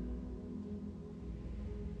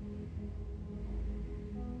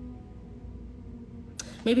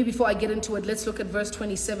 Maybe before I get into it, let's look at verse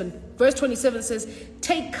 27. Verse 27 says,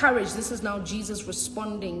 take courage. This is now Jesus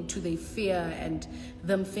responding to their fear and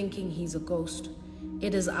them thinking he's a ghost.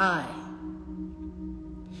 It is I.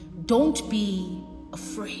 Don't be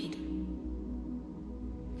afraid.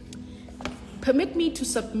 Permit me to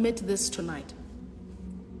submit this tonight.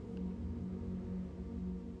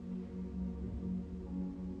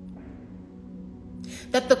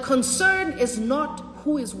 That the concern is not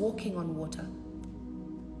who is walking on water.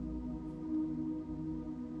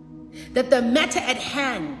 That the matter at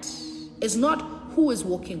hand is not who is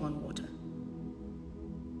walking on water.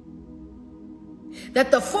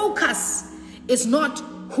 That the focus is not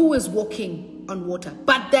who is walking on water,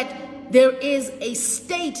 but that there is a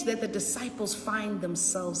state that the disciples find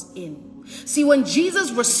themselves in. See, when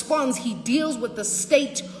Jesus responds, he deals with the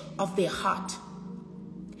state of their heart.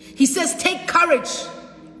 He says, take courage.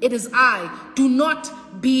 It is I. Do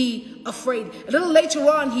not be afraid. A little later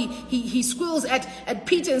on, he squeals at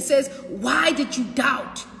Peter and says, why did you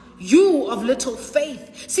doubt? You of little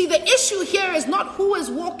faith. See, the issue here is not who is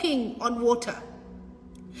walking on water.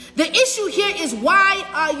 The issue here is, why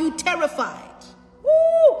are you terrified?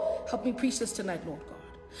 Woo! Help me preach this tonight, Lord God.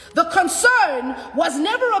 The concern was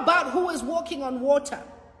never about who is walking on water.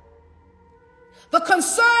 The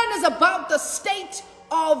concern is about the state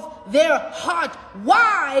of their heart.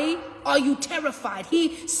 Why are you terrified?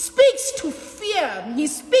 He speaks to fear. He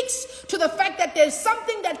speaks to the fact that there's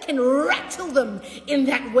something that can rattle them in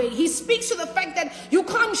that way. He speaks to the fact that you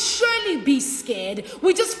can't surely be scared.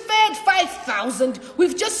 We just fed 5,000.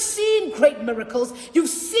 We've just seen great miracles. You've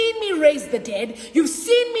seen me raise the dead. You've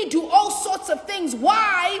seen me do all sorts of things.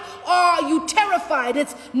 Why are you terrified?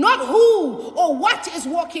 It's not who or what is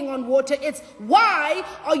walking on water. It's why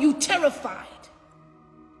are you terrified?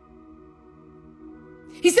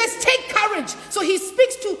 He says, take courage. So he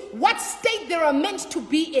speaks to what state they are meant to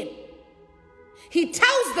be in. He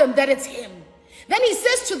tells them that it's him. Then he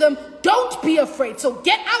says to them, don't be afraid. So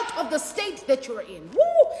get out of the state that you're in.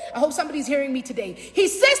 Woo! I hope somebody's hearing me today. He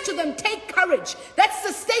says to them, take courage. That's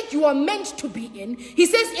the state you are meant to be in. He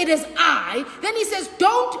says, it is I. Then he says,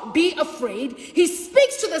 don't be afraid. He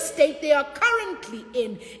speaks to the state they are currently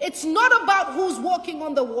in. It's not about who's walking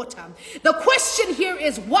on the water. The question here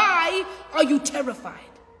is, why are you terrified?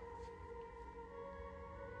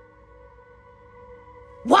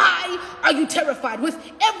 Why are you terrified? With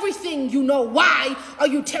everything you know, why are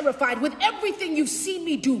you terrified? With everything you've seen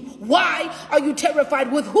me do, why are you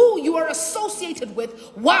terrified? With who you are associated with,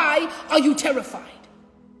 why are you terrified?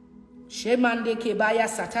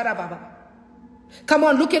 Come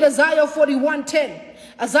on, look at Isaiah 41:10.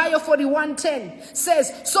 Isaiah 41:10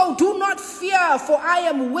 says, so do not fear, for I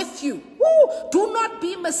am with you. Woo! Do not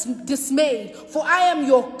be dismayed, for I am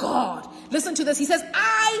your God. Listen to this. He says,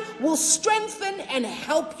 I will strengthen and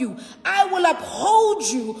help you. I will uphold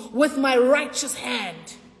you with my righteous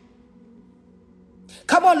hand.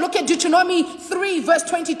 Come on, look at Deuteronomy 3 verse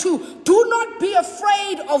 22. Do not be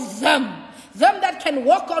afraid of them. Them that can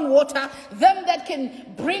walk on water, them that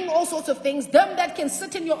can bring all sorts of things, them that can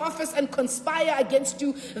sit in your office and conspire against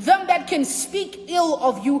you, them that can speak ill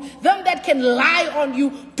of you, them that can lie on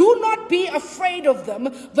you. Do not be afraid of them.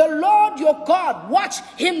 The Lord your God, watch,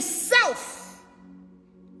 himself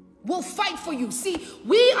will fight for you. See,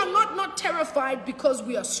 we are not terrified because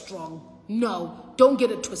we are strong. No, don't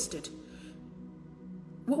get it twisted.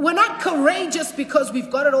 We're not courageous because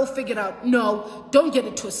we've got it all figured out. No, don't get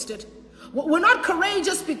it twisted. We're not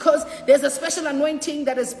courageous because there's a special anointing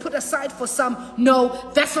that is put aside for some. No,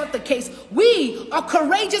 that's not the case. We are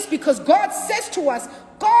courageous because God says to us,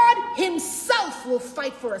 God himself will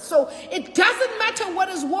fight for us. So it doesn't matter what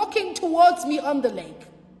is walking towards me on the lake.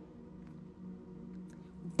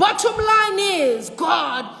 Bottom line is,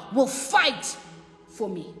 God will fight for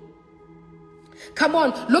me. Come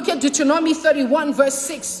on, look at Deuteronomy 31 verse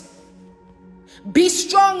 6. Be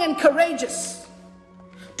strong and courageous.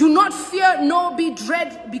 Do not fear nor be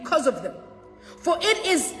dread because of them. For it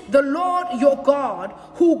is the Lord your God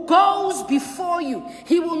who goes before you.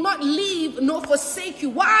 He will not leave nor forsake you.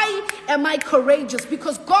 Why am I courageous?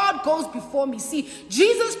 Because God goes before me. See,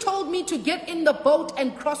 Jesus told me to get in the boat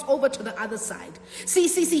and cross over to the other side. See,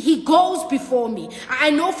 he goes before me. I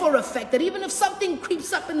know for a fact that even if something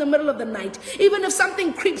creeps up in the middle of the night, even if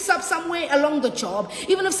something creeps up somewhere along the job,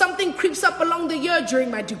 even if something creeps up along the year during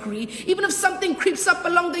my degree, even if something creeps up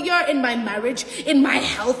along the year in my marriage, in my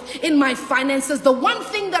health, in my finances, the one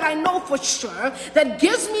thing that I know for sure that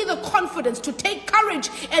gives me the confidence to take courage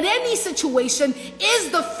at any situation is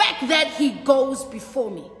the fact that he goes before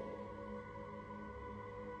me.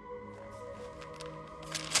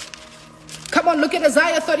 Come on, look at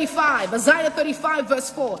Isaiah 35. Isaiah 35 verse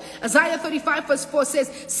 4. Isaiah 35 verse 4 says,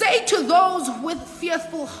 say to those with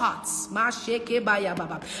fearful hearts,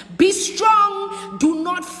 be strong, do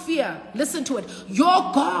not fear. Listen to it.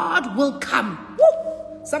 Your God will come. Woo!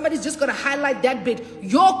 Somebody's just going to highlight that bit.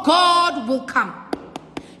 Your God will come.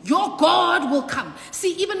 Your God will come.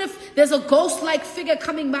 See, even if there's a ghost-like figure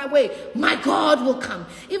coming my way, my God will come.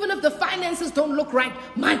 Even if the finances don't look right,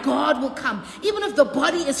 my God will come. Even if the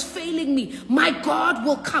body is failing me, my God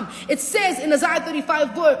will come. It says in Isaiah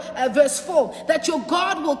 35 verse 4 that your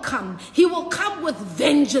God will come. He will come with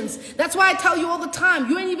vengeance. That's why I tell you all the time,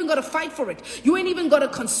 you ain't even got to fight for it. You ain't even got to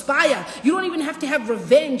conspire. You don't even have to have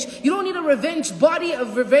revenge. You don't need a revenge body, a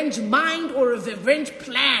revenge mind, or a revenge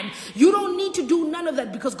plan. You don't need to do none of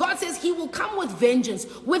that, because God says he will come with vengeance,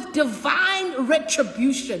 with divine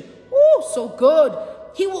retribution. Oh, so good.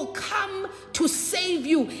 He will come to save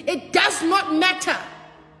you. It does not matter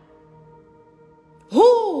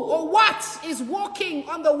who or what is walking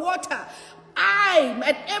on the water. I,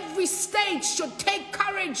 at every stage, should take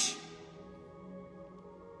courage.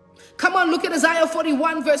 Come on, look at Isaiah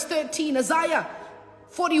 41 verse 13. Isaiah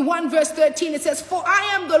 41 verse 13. It says, for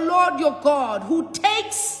I am the Lord your God who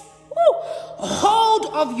takes hold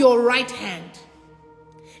of your right hand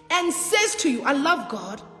and says to you, I love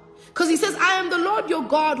God because he says, I am the Lord your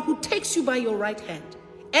God who takes you by your right hand.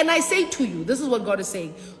 And I say to you, this is what God is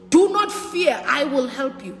saying, do not fear, I will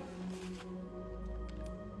help you.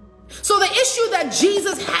 So the issue that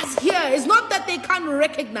Jesus has here is not that they can't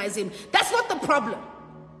recognize him. That's not the problem.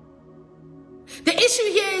 The issue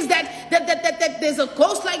here is that there's a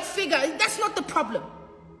ghost-like figure. That's not the problem.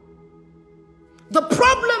 The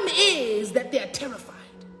problem is that they are terrified.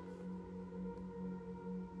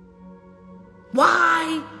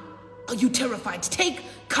 Why are you terrified? Take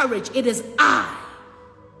courage. It is I.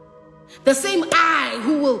 The same I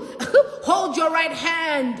who will hold your right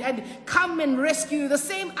hand and come and rescue you. The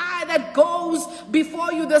same I that goes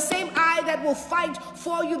before you. The same I that will fight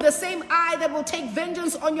for you. The same I that will take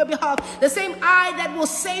vengeance on your behalf. The same I that will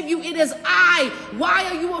save you. It is I. Why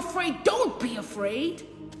are you afraid? Don't be afraid.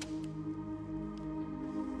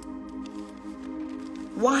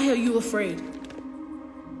 Why are you afraid?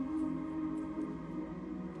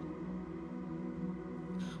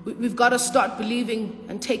 We've got to start believing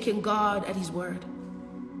and taking God at his word.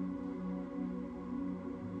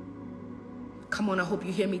 Come on, I hope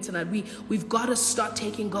you hear me tonight. We've got to start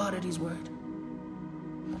taking God at his word.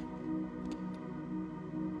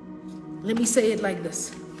 Let me say it like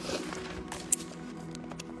this.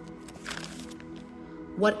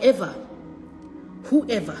 Whoever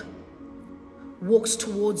walks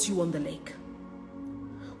towards you on the lake,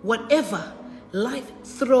 whatever life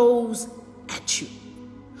throws at you,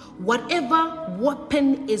 whatever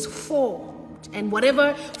weapon is formed and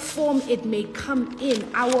whatever form it may come in,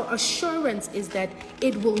 our assurance is that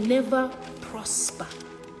it will never prosper.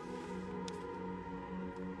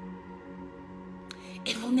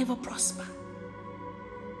 It will never prosper.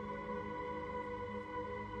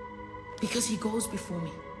 Because he goes before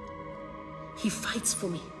me. He fights for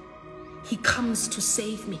me. He comes to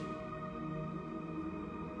save me.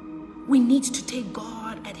 We need to take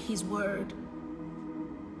God at his word.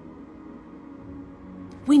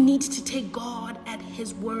 We need to take God at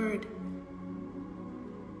his word.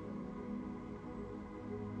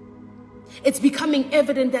 It's becoming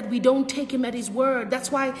evident that we don't take him at his word. That's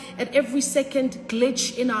why at every second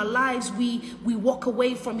glitch in our lives, we walk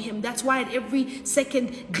away from him. That's why at every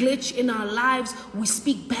second glitch in our lives, we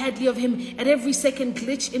speak badly of him. At every second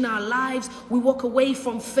glitch in our lives, we walk away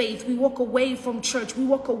from faith. We walk away from church. We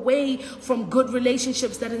walk away from good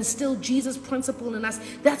relationships that instill Jesus' principle in us.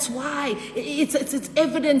 That's why it's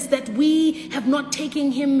evidence that we have not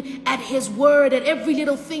taken him at his word. At every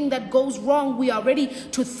little thing that goes wrong, we are ready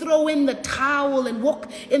to throw in the towel and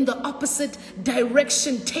walk in the opposite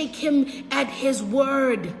direction. Take him at his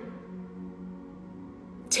word.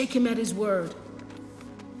 Take him at his word.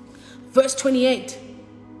 Verse 28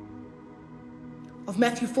 of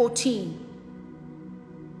Matthew 14.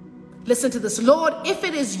 Listen to this. Lord, if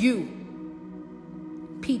it is you,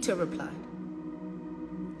 Peter replied,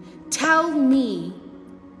 tell me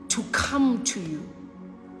to come to you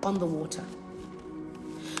on the water.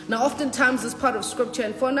 Now, oftentimes this part of scripture,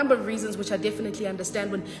 and for a number of reasons which I definitely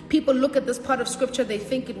understand, when people look at this part of scripture, they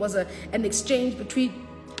think it was an exchange between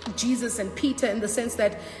Jesus and Peter, in the sense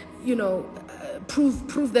that, you know,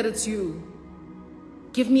 prove that it's you.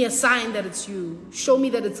 Give me a sign that it's you. Show me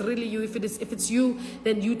that it's really you. If it's you,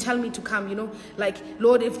 then you tell me to come, you know. Like,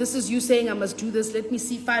 Lord, if this is you saying I must do this, let me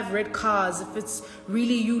see 5 red cars. If it's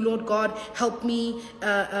really you, Lord God, help me.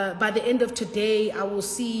 By the end of today, I will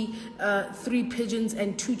see 3 pigeons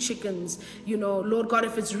and 2 chickens. You know, Lord God,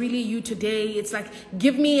 if it's really you today, it's like,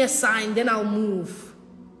 give me a sign, then I'll move.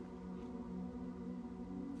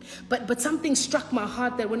 But something struck my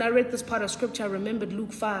heart that when I read this part of scripture, I remembered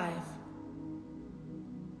Luke 5.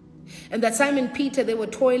 And that Simon Peter, they were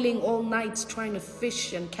toiling all night trying to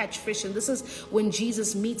fish and catch fish. And this is when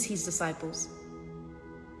Jesus meets his disciples.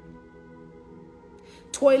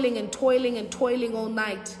 Toiling and toiling and toiling all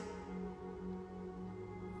night.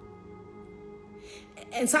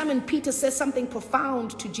 And Simon Peter says something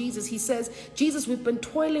profound to Jesus. He says, Jesus, we've been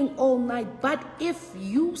toiling all night, but if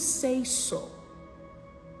you say so,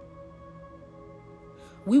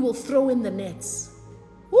 we will throw in the nets.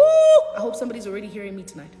 Woo! I hope somebody's already hearing me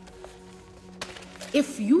tonight.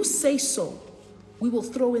 If you say so, we will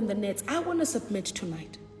throw in the nets. I want to submit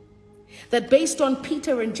tonight that based on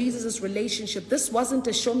Peter and Jesus' relationship, this wasn't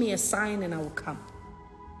a show me a sign and I will come.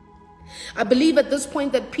 I believe at this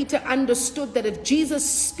point that Peter understood that if Jesus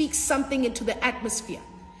speaks something into the atmosphere,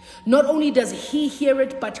 not only does he hear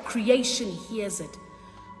it, but creation hears it.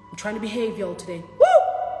 I'm trying to behave, y'all, today. Woo!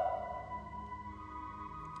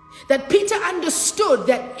 That Peter understood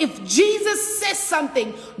that if Jesus says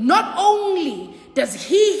something, not only does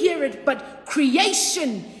he hear it, but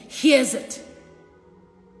creation hears it.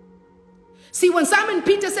 See, when Simon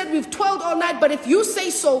Peter said, we've toiled all night, but if you say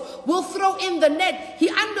so, we'll throw in the net, he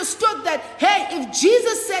understood that, hey, if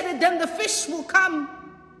Jesus said it, then the fish will come.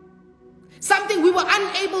 Something we were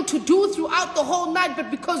unable to do throughout the whole night,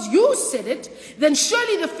 but because you said it, then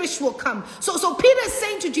surely the fish will come. So Peter is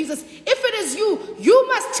saying to Jesus, if it is you, you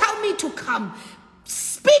must tell me to come.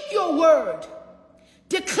 Speak your word.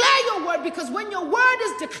 Declare your word, because when your word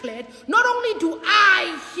is declared, not only do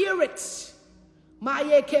I hear it,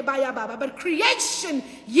 but creation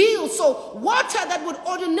yields. So water that would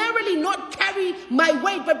ordinarily not carry my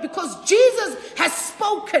weight, but because Jesus has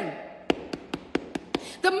spoken.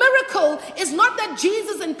 The miracle is not that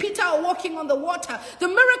Jesus and Peter are walking on the water. The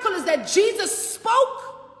miracle is that Jesus spoke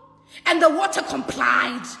and the water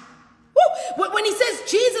complied. Woo! When he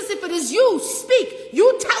says, Jesus, if it is you, speak.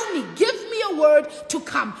 You tell me, give me a word to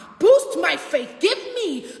come. Boost my faith. Give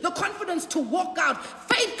me the confidence to walk out.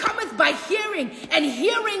 Faith cometh by hearing, and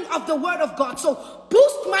hearing of the word of God. So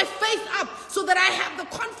boost my faith up so that I have the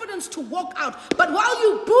confidence to walk out. But while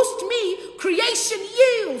you boost me, creation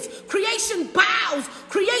yields, creation bows,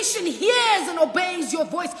 creation hears and obeys your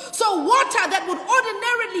voice. So water that would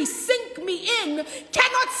ordinarily sink me in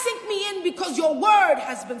cannot sink me in because your word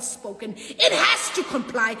has been spoken. It has to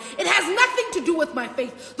comply. It has nothing to do with my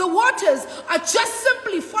faith. The waters are just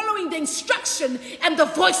simply following the instruction and the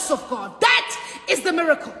voice of God. That is the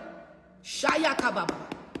miracle. Shaya Kababa.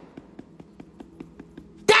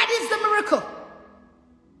 That is the miracle.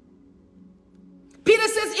 Peter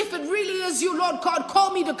says, if it really is you, Lord God,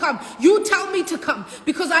 call me to come. You tell me to come,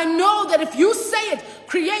 because I know that if you say it,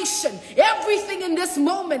 creation, everything in this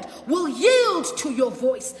moment will yield to your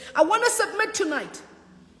voice. I want to submit tonight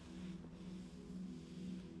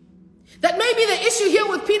that maybe the issue here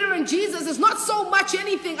with Peter and Jesus is not so much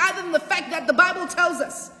anything other than the fact that the Bible tells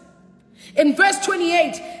us in verse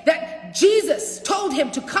 28 that Jesus told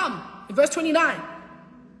him to come, in verse 29,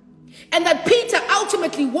 and that Peter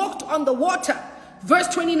ultimately walked on the water, verse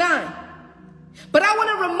 29. But I want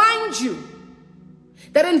to remind you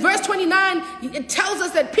that in verse 29, it tells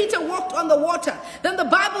us that Peter walked on the water. Then the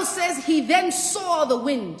Bible says he then saw the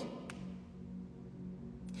wind.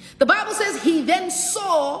 The Bible says he then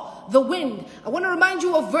saw the wind. I want to remind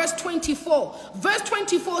you of verse 24. Verse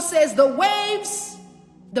 24 says the waves,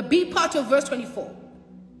 the B part of verse 24.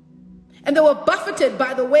 And they were buffeted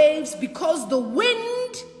by the waves because the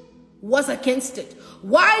wind was against it.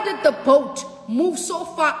 Why did the boat move so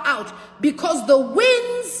far out? Because the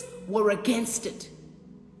winds were against it.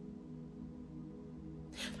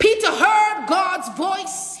 Peter heard God's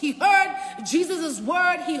voice. He heard Jesus'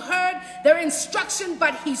 word. He heard their instruction,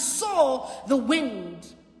 but he saw the wind.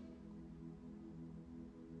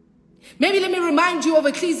 Maybe let me remind you of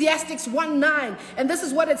Ecclesiastes 1:9. And this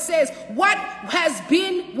is what it says. What has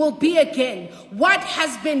been will be again. What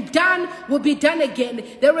has been done will be done again.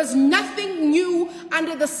 There is nothing new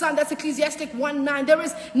under the sun. That's Ecclesiastes 1:9. There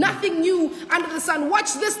is nothing new under the sun.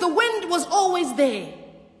 Watch this. The wind was always there.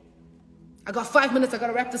 I got 5 minutes. I got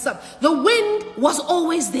to wrap this up. The wind was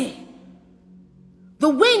always there. The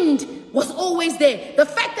wind was always there. The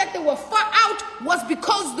fact that they were far out was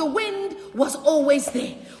because the wind was always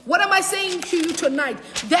there. What am I saying to you tonight?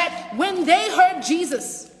 That when they heard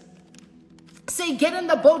Jesus say, get in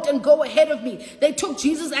the boat and go ahead of me, they took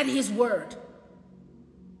Jesus at his word.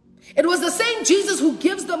 It was the same Jesus who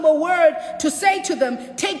gives them a word to say to them,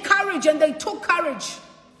 take courage, and they took courage.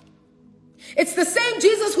 It's the same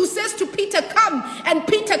Jesus who says to Peter, come, and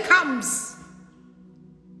Peter comes.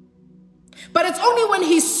 But it's only when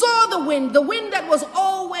he saw the wind that was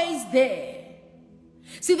always there.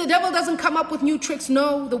 See, the devil doesn't come up with new tricks.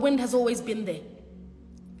 No, the wind has always been there.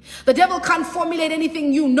 The devil can't formulate anything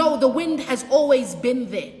new. No, the wind has always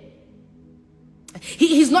been there.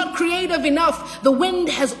 He's not creative enough. The wind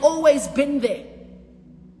has always been there.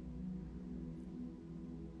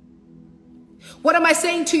 What am I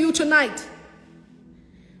saying to you tonight?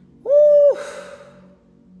 Woo.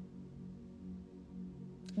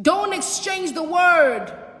 Don't exchange the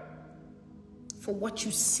word for what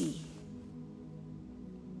you see.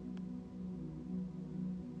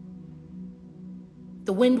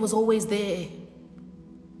 The wind was always there.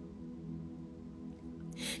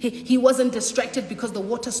 He wasn't distracted because the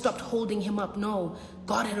water stopped holding him up. No,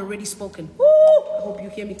 God had already spoken. Woo! I hope you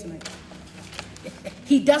hear me tonight.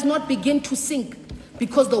 He does not begin to sink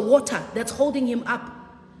because the water that's holding him up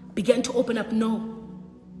began to open up. No.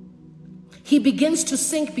 He begins to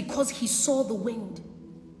sink because he saw the wind.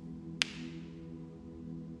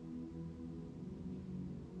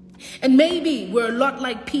 And maybe we're a lot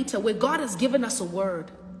like Peter, where God has given us a word.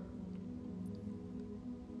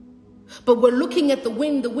 But we're looking at the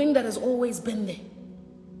wind that has always been there.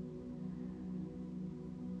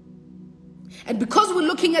 And because we're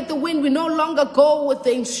looking at the wind, we no longer go with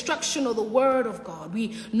the instruction or the word of God.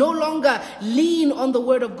 We no longer lean on the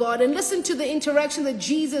word of God. And listen to the interaction that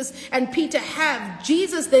Jesus and Peter have.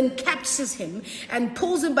 Jesus then captures him and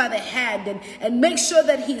pulls him by the hand and makes sure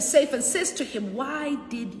that he is safe and says to him, why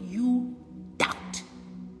did you doubt?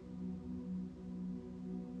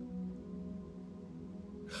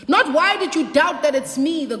 Not why did you doubt that it's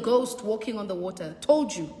me, the ghost walking on the water.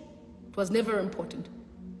 Told you it was never important.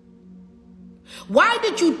 Why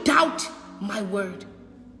did you doubt my word?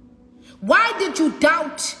 Why did you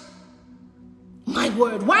doubt my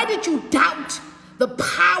word? Why did you doubt the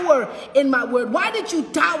power in my word? Why did you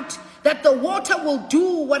doubt that the water will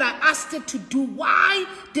do what I asked it to do? Why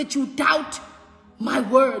did you doubt my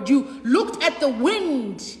word? You looked at the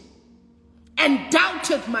wind and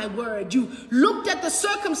doubted my word. You looked at the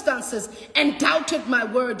circumstances and doubted my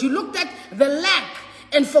word. You looked at the lack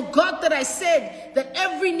and forgot that I said that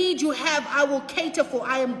every need you have, I will cater for.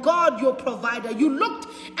 I am God, your provider. You looked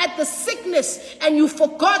at the sickness and you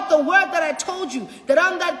forgot the word that I told you, that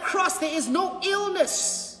on that cross there is no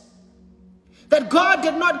illness that God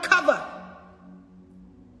did not cover.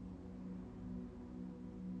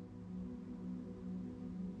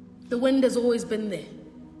 The wind has always been there.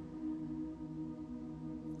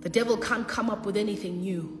 The devil can't come up with anything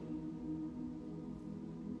new.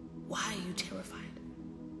 Why are you terrified?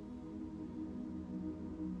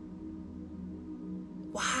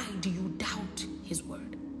 Why do you doubt his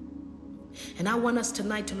word? And I want us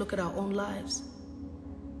tonight to look at our own lives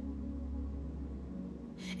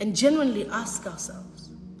and genuinely ask ourselves,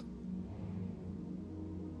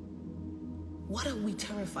 what are we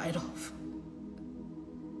terrified of?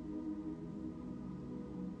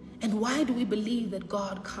 And why do we believe that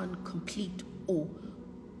God can't complete or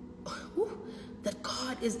that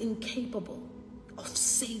God is incapable of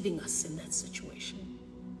saving us in that situation?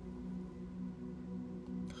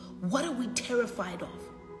 What are we terrified of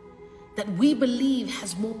that we believe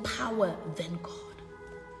has more power than God?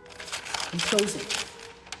 In closing,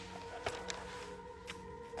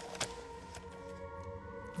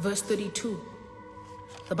 verse 32,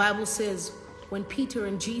 the Bible says, when Peter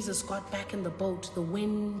and Jesus got back in the boat, the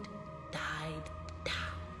wind died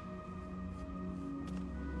down.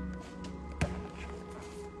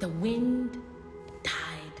 The wind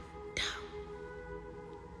died down.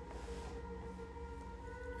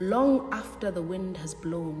 Long after the wind has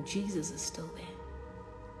blown, Jesus is still there.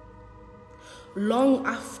 long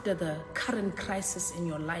after the current crisis in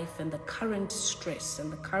your life and the current stress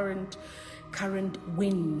and the current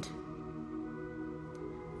wind,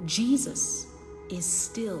 Jesus is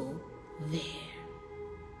still there.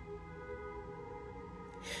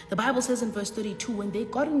 The Bible says in verse 32, when they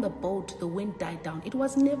got in the boat, the wind died down. It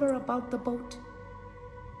was never about the boat.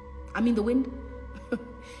 The wind.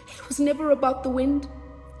 It was never about the wind.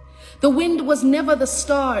 The wind was never the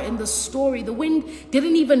star in the story. The wind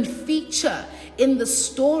didn't even feature in the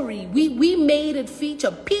story. We made it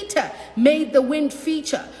feature. Peter made the wind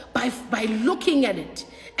feature by looking at it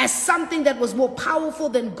as something that was more powerful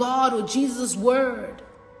than God or Jesus' word.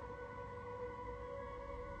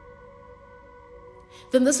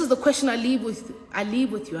 Then this is the question I leave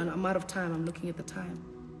with you, and I'm out of time. I'm looking at the time.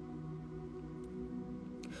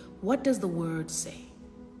 What does the word say?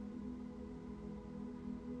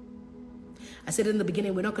 I said in the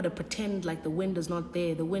beginning, we're not going to pretend like the wind is not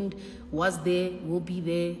there. The wind was there, will be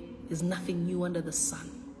there. There's nothing new under the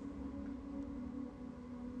sun.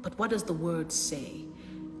 But what does the word say?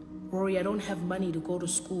 Rory, I don't have money to go to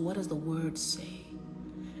school. What does the word say?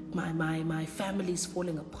 My family's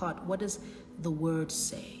falling apart. What does the word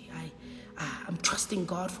say? I'm trusting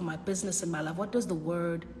God for my business and my life. What does the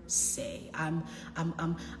word say? I'm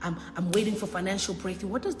waiting for financial breakthrough.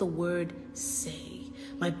 What does the word say?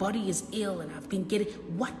 My body is ill and I've been getting.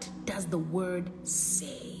 What does the word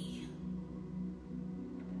say?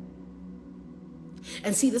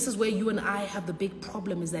 And see, this is where you and I have the big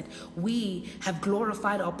problem, is that we have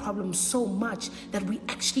glorified our problems so much that we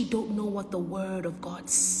actually don't know what the word of God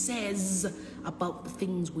says about the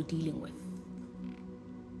things we're dealing with.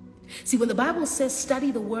 See, when the Bible says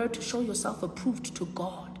study the word to show yourself approved to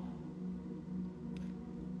God,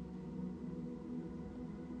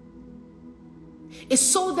 it's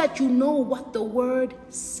so that you know what the word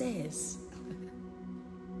says.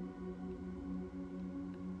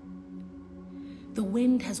 The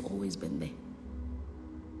wind has always been there.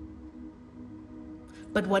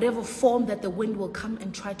 But whatever form that the wind will come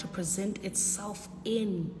and try to present itself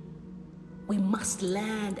in, we must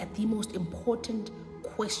land at the most important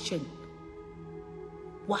question.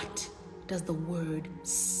 What does the word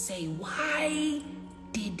say? Why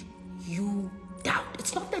did you doubt?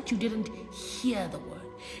 It's not that you didn't hear the word.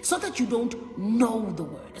 It's not that you don't know the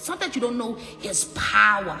word. It's not that you don't know his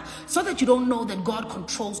power. It's not that you don't know that God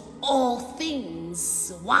controls all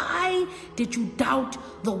things. Why did you doubt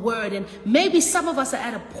the word? And maybe some of us are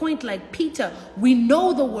at a point like Peter. We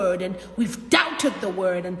know the word and we've doubted the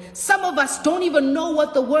word. And some of us don't even know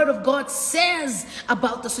what the word of God says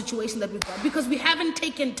about the situation that we've got, because we haven't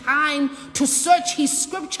taken time to search his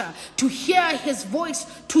scripture, to hear his voice,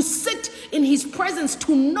 to sit in his presence,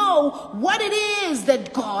 to know what it is that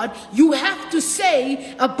God, you have to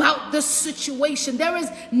say about this situation. There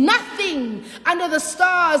is nothing under the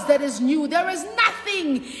stars that is new. There is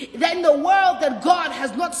nothing that in the world that God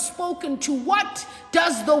has not spoken to. What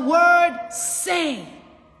does the word say?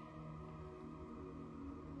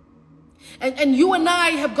 And you and I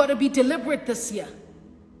have got to be deliberate this year.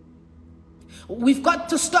 We've got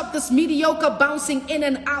to stop this mediocre bouncing in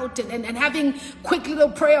and out and having quick little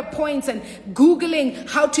prayer points and Googling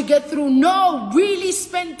how to get through. No, really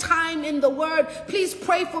spend time in the word. Please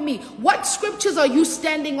pray for me. What scriptures are you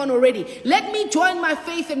standing on already? Let me join my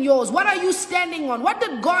faith and yours. What are you standing on? What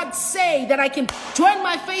did God say that I can join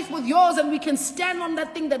my faith with yours and we can stand on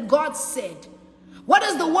that thing that God said? What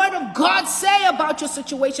does the word of God say about your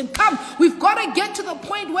situation? Come, we've got to get to the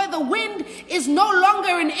point where the wind is no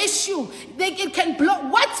longer an issue. It can blow.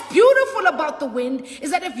 What's beautiful about the wind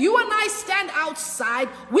is that if you and I stand outside,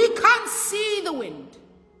 we can't see the wind.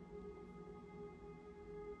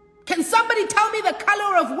 Can somebody tell me the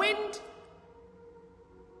color of wind?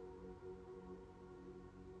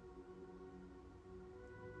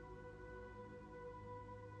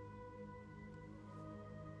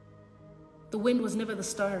 The wind was never the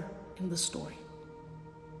star in the story.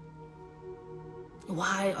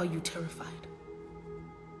 Why are you terrified?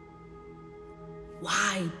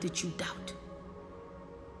 Why did you doubt?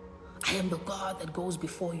 I am the God that goes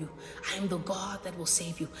before you. I am the God that will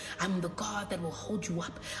save you. I'm the God that will hold you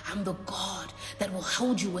up. I'm the God that will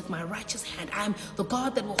hold you with my righteous hand. I'm the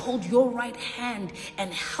God that will hold your right hand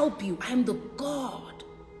and help you. I'm the God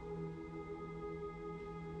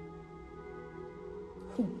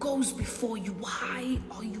who goes before you. Why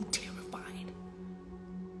are you terrified?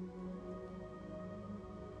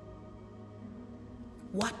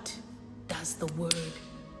 What does the word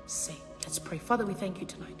say? Let's pray. Father, we thank you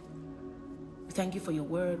tonight. We thank you for your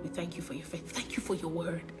word. We thank you for your faith. Thank you for your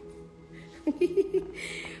word.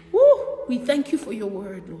 Woo! We thank you for your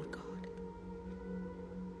word, Lord God.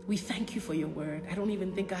 We thank you for your word. I don't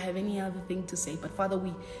even think I have any other thing to say, but Father,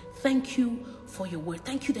 we thank you for your word.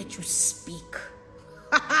 Thank you that you speak.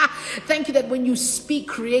 Thank you that when you speak,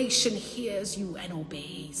 creation hears you and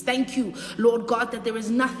obeys. Thank you, Lord God, that there is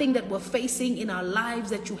nothing that we're facing in our lives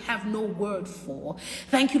that you have no word for.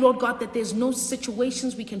 Thank you, Lord God, that there's no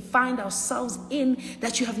situations we can find ourselves in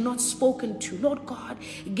that you have not spoken to. Lord God,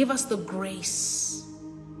 give us the grace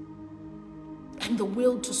and the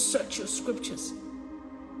will to search your scriptures,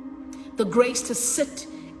 the grace to sit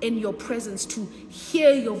in your presence, to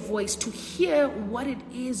hear your voice, to hear what it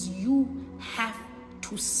is you have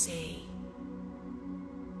to say.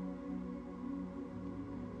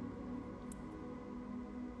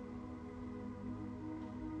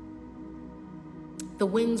 The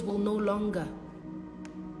winds will no longer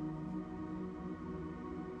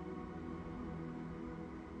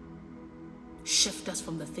shift us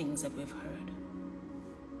from the things that we've heard.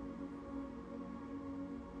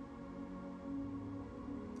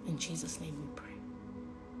 In Jesus' name we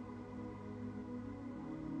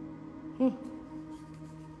pray.